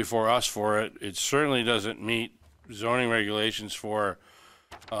come before us for it. It certainly doesn't meet zoning regulations for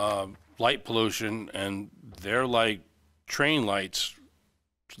light pollution, and they're like train lights.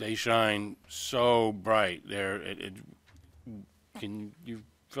 They shine so bright. Can you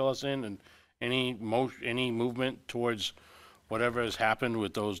fill us in and any movement towards whatever has happened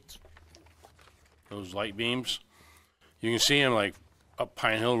with those light beams? You can see them like up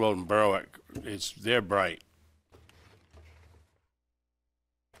Pine Hill Road in Berwick. They're bright.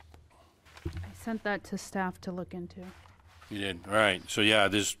 I sent that to staff to look into. You did, all right. So yeah,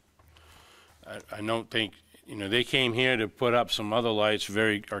 I don't think, they came here to put up some other lights,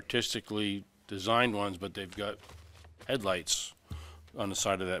 very artistically designed ones, but they've got headlights on the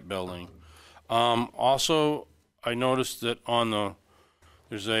side of that building. Also, I noticed that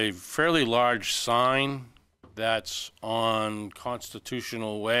there's a fairly large sign that's on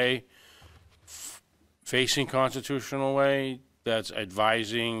Constitutional Way, facing Constitutional Way, that's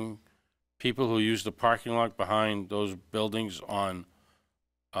advising people who use the parking lot behind those buildings on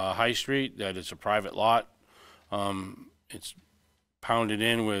High Street that it's a private lot. It's pounded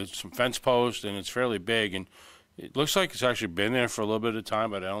in with some fence posts, and it's fairly big, and it looks like it's actually been there for a little bit of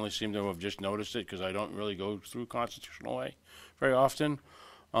time, but I only seem to have just noticed it because I don't really go through Constitutional Way very often.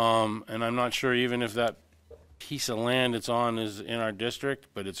 And I'm not sure even if that piece of land it's on is in our district,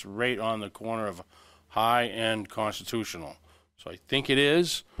 but it's right on the corner of High and Constitutional. So I think it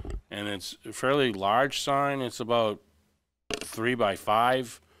is, and it's a fairly large sign. It's about 3 by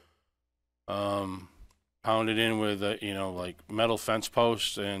 5, pounded in with like metal fence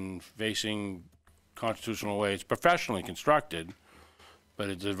posts and facing Constitutional Way. It's professionally constructed, but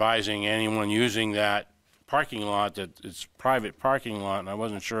it's advising anyone using that parking lot that it's private parking lot, and I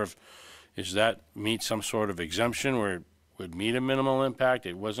wasn't sure if that meets some sort of exemption where it would meet a minimal impact.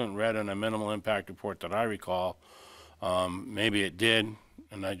 It wasn't read on a minimal impact report that I recall. Maybe it did,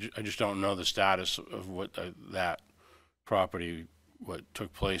 and I just don't know the status of what that property, what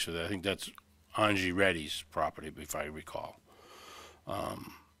took place with it. I think that's Angie Reddy's property, if I recall.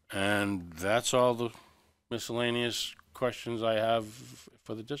 And that's all the miscellaneous questions I have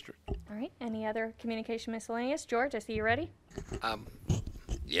for the district. All right. Any other communication miscellaneous? George, I see you ready.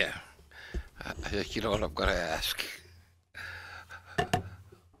 Yeah. I think you know what I'm going to ask.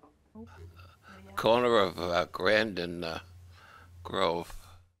 Corner of Grand and Grove.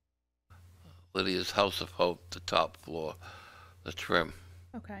 Lydia's House of Hope, the top floor, the trim.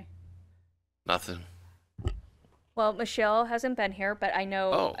 Okay. Nothing. Well, Michelle hasn't been here, but I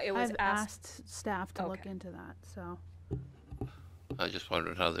know it was I've asked staff to look into that, so. I just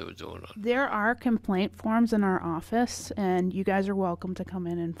wondered how they were doing it. There are complaint forms in our office, and you guys are welcome to come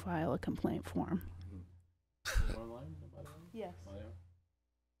in and file a complaint form. Yes.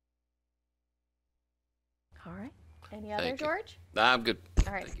 All right. Any other, George? Nah, I'm good.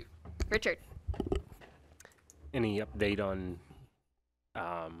 All right. Thank you. Richard. Any update on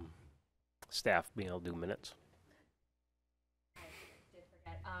staff being able to do minutes?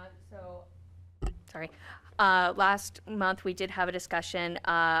 Last month we did have a discussion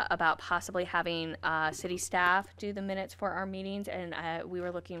about possibly having city staff do the minutes for our meetings, and we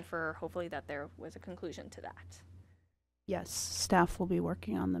were looking for hopefully that there was a conclusion to that. Yes, staff will be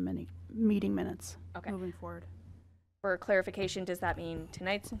working on the meeting minutes moving forward. For clarification, does that mean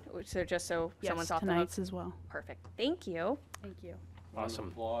tonight's, so just so Yes, someone's off the hook? tonight's as well. Perfect. Thank you. Thank you. Awesome.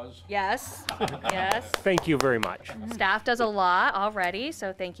 Applause. Yes. Yes. Thank you very much. Staff does a lot already,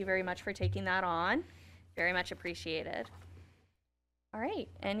 so thank you very much for taking that on. Very much appreciated. All right.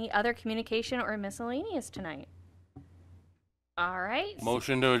 Any other communication or miscellaneous tonight? All right.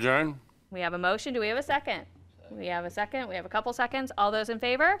 Motion to adjourn? We have a motion. Do we have a second? We have a second. We have a couple seconds. All those in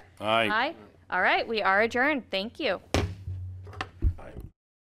favor? Aye. Aye. All right. We are adjourned. Thank you.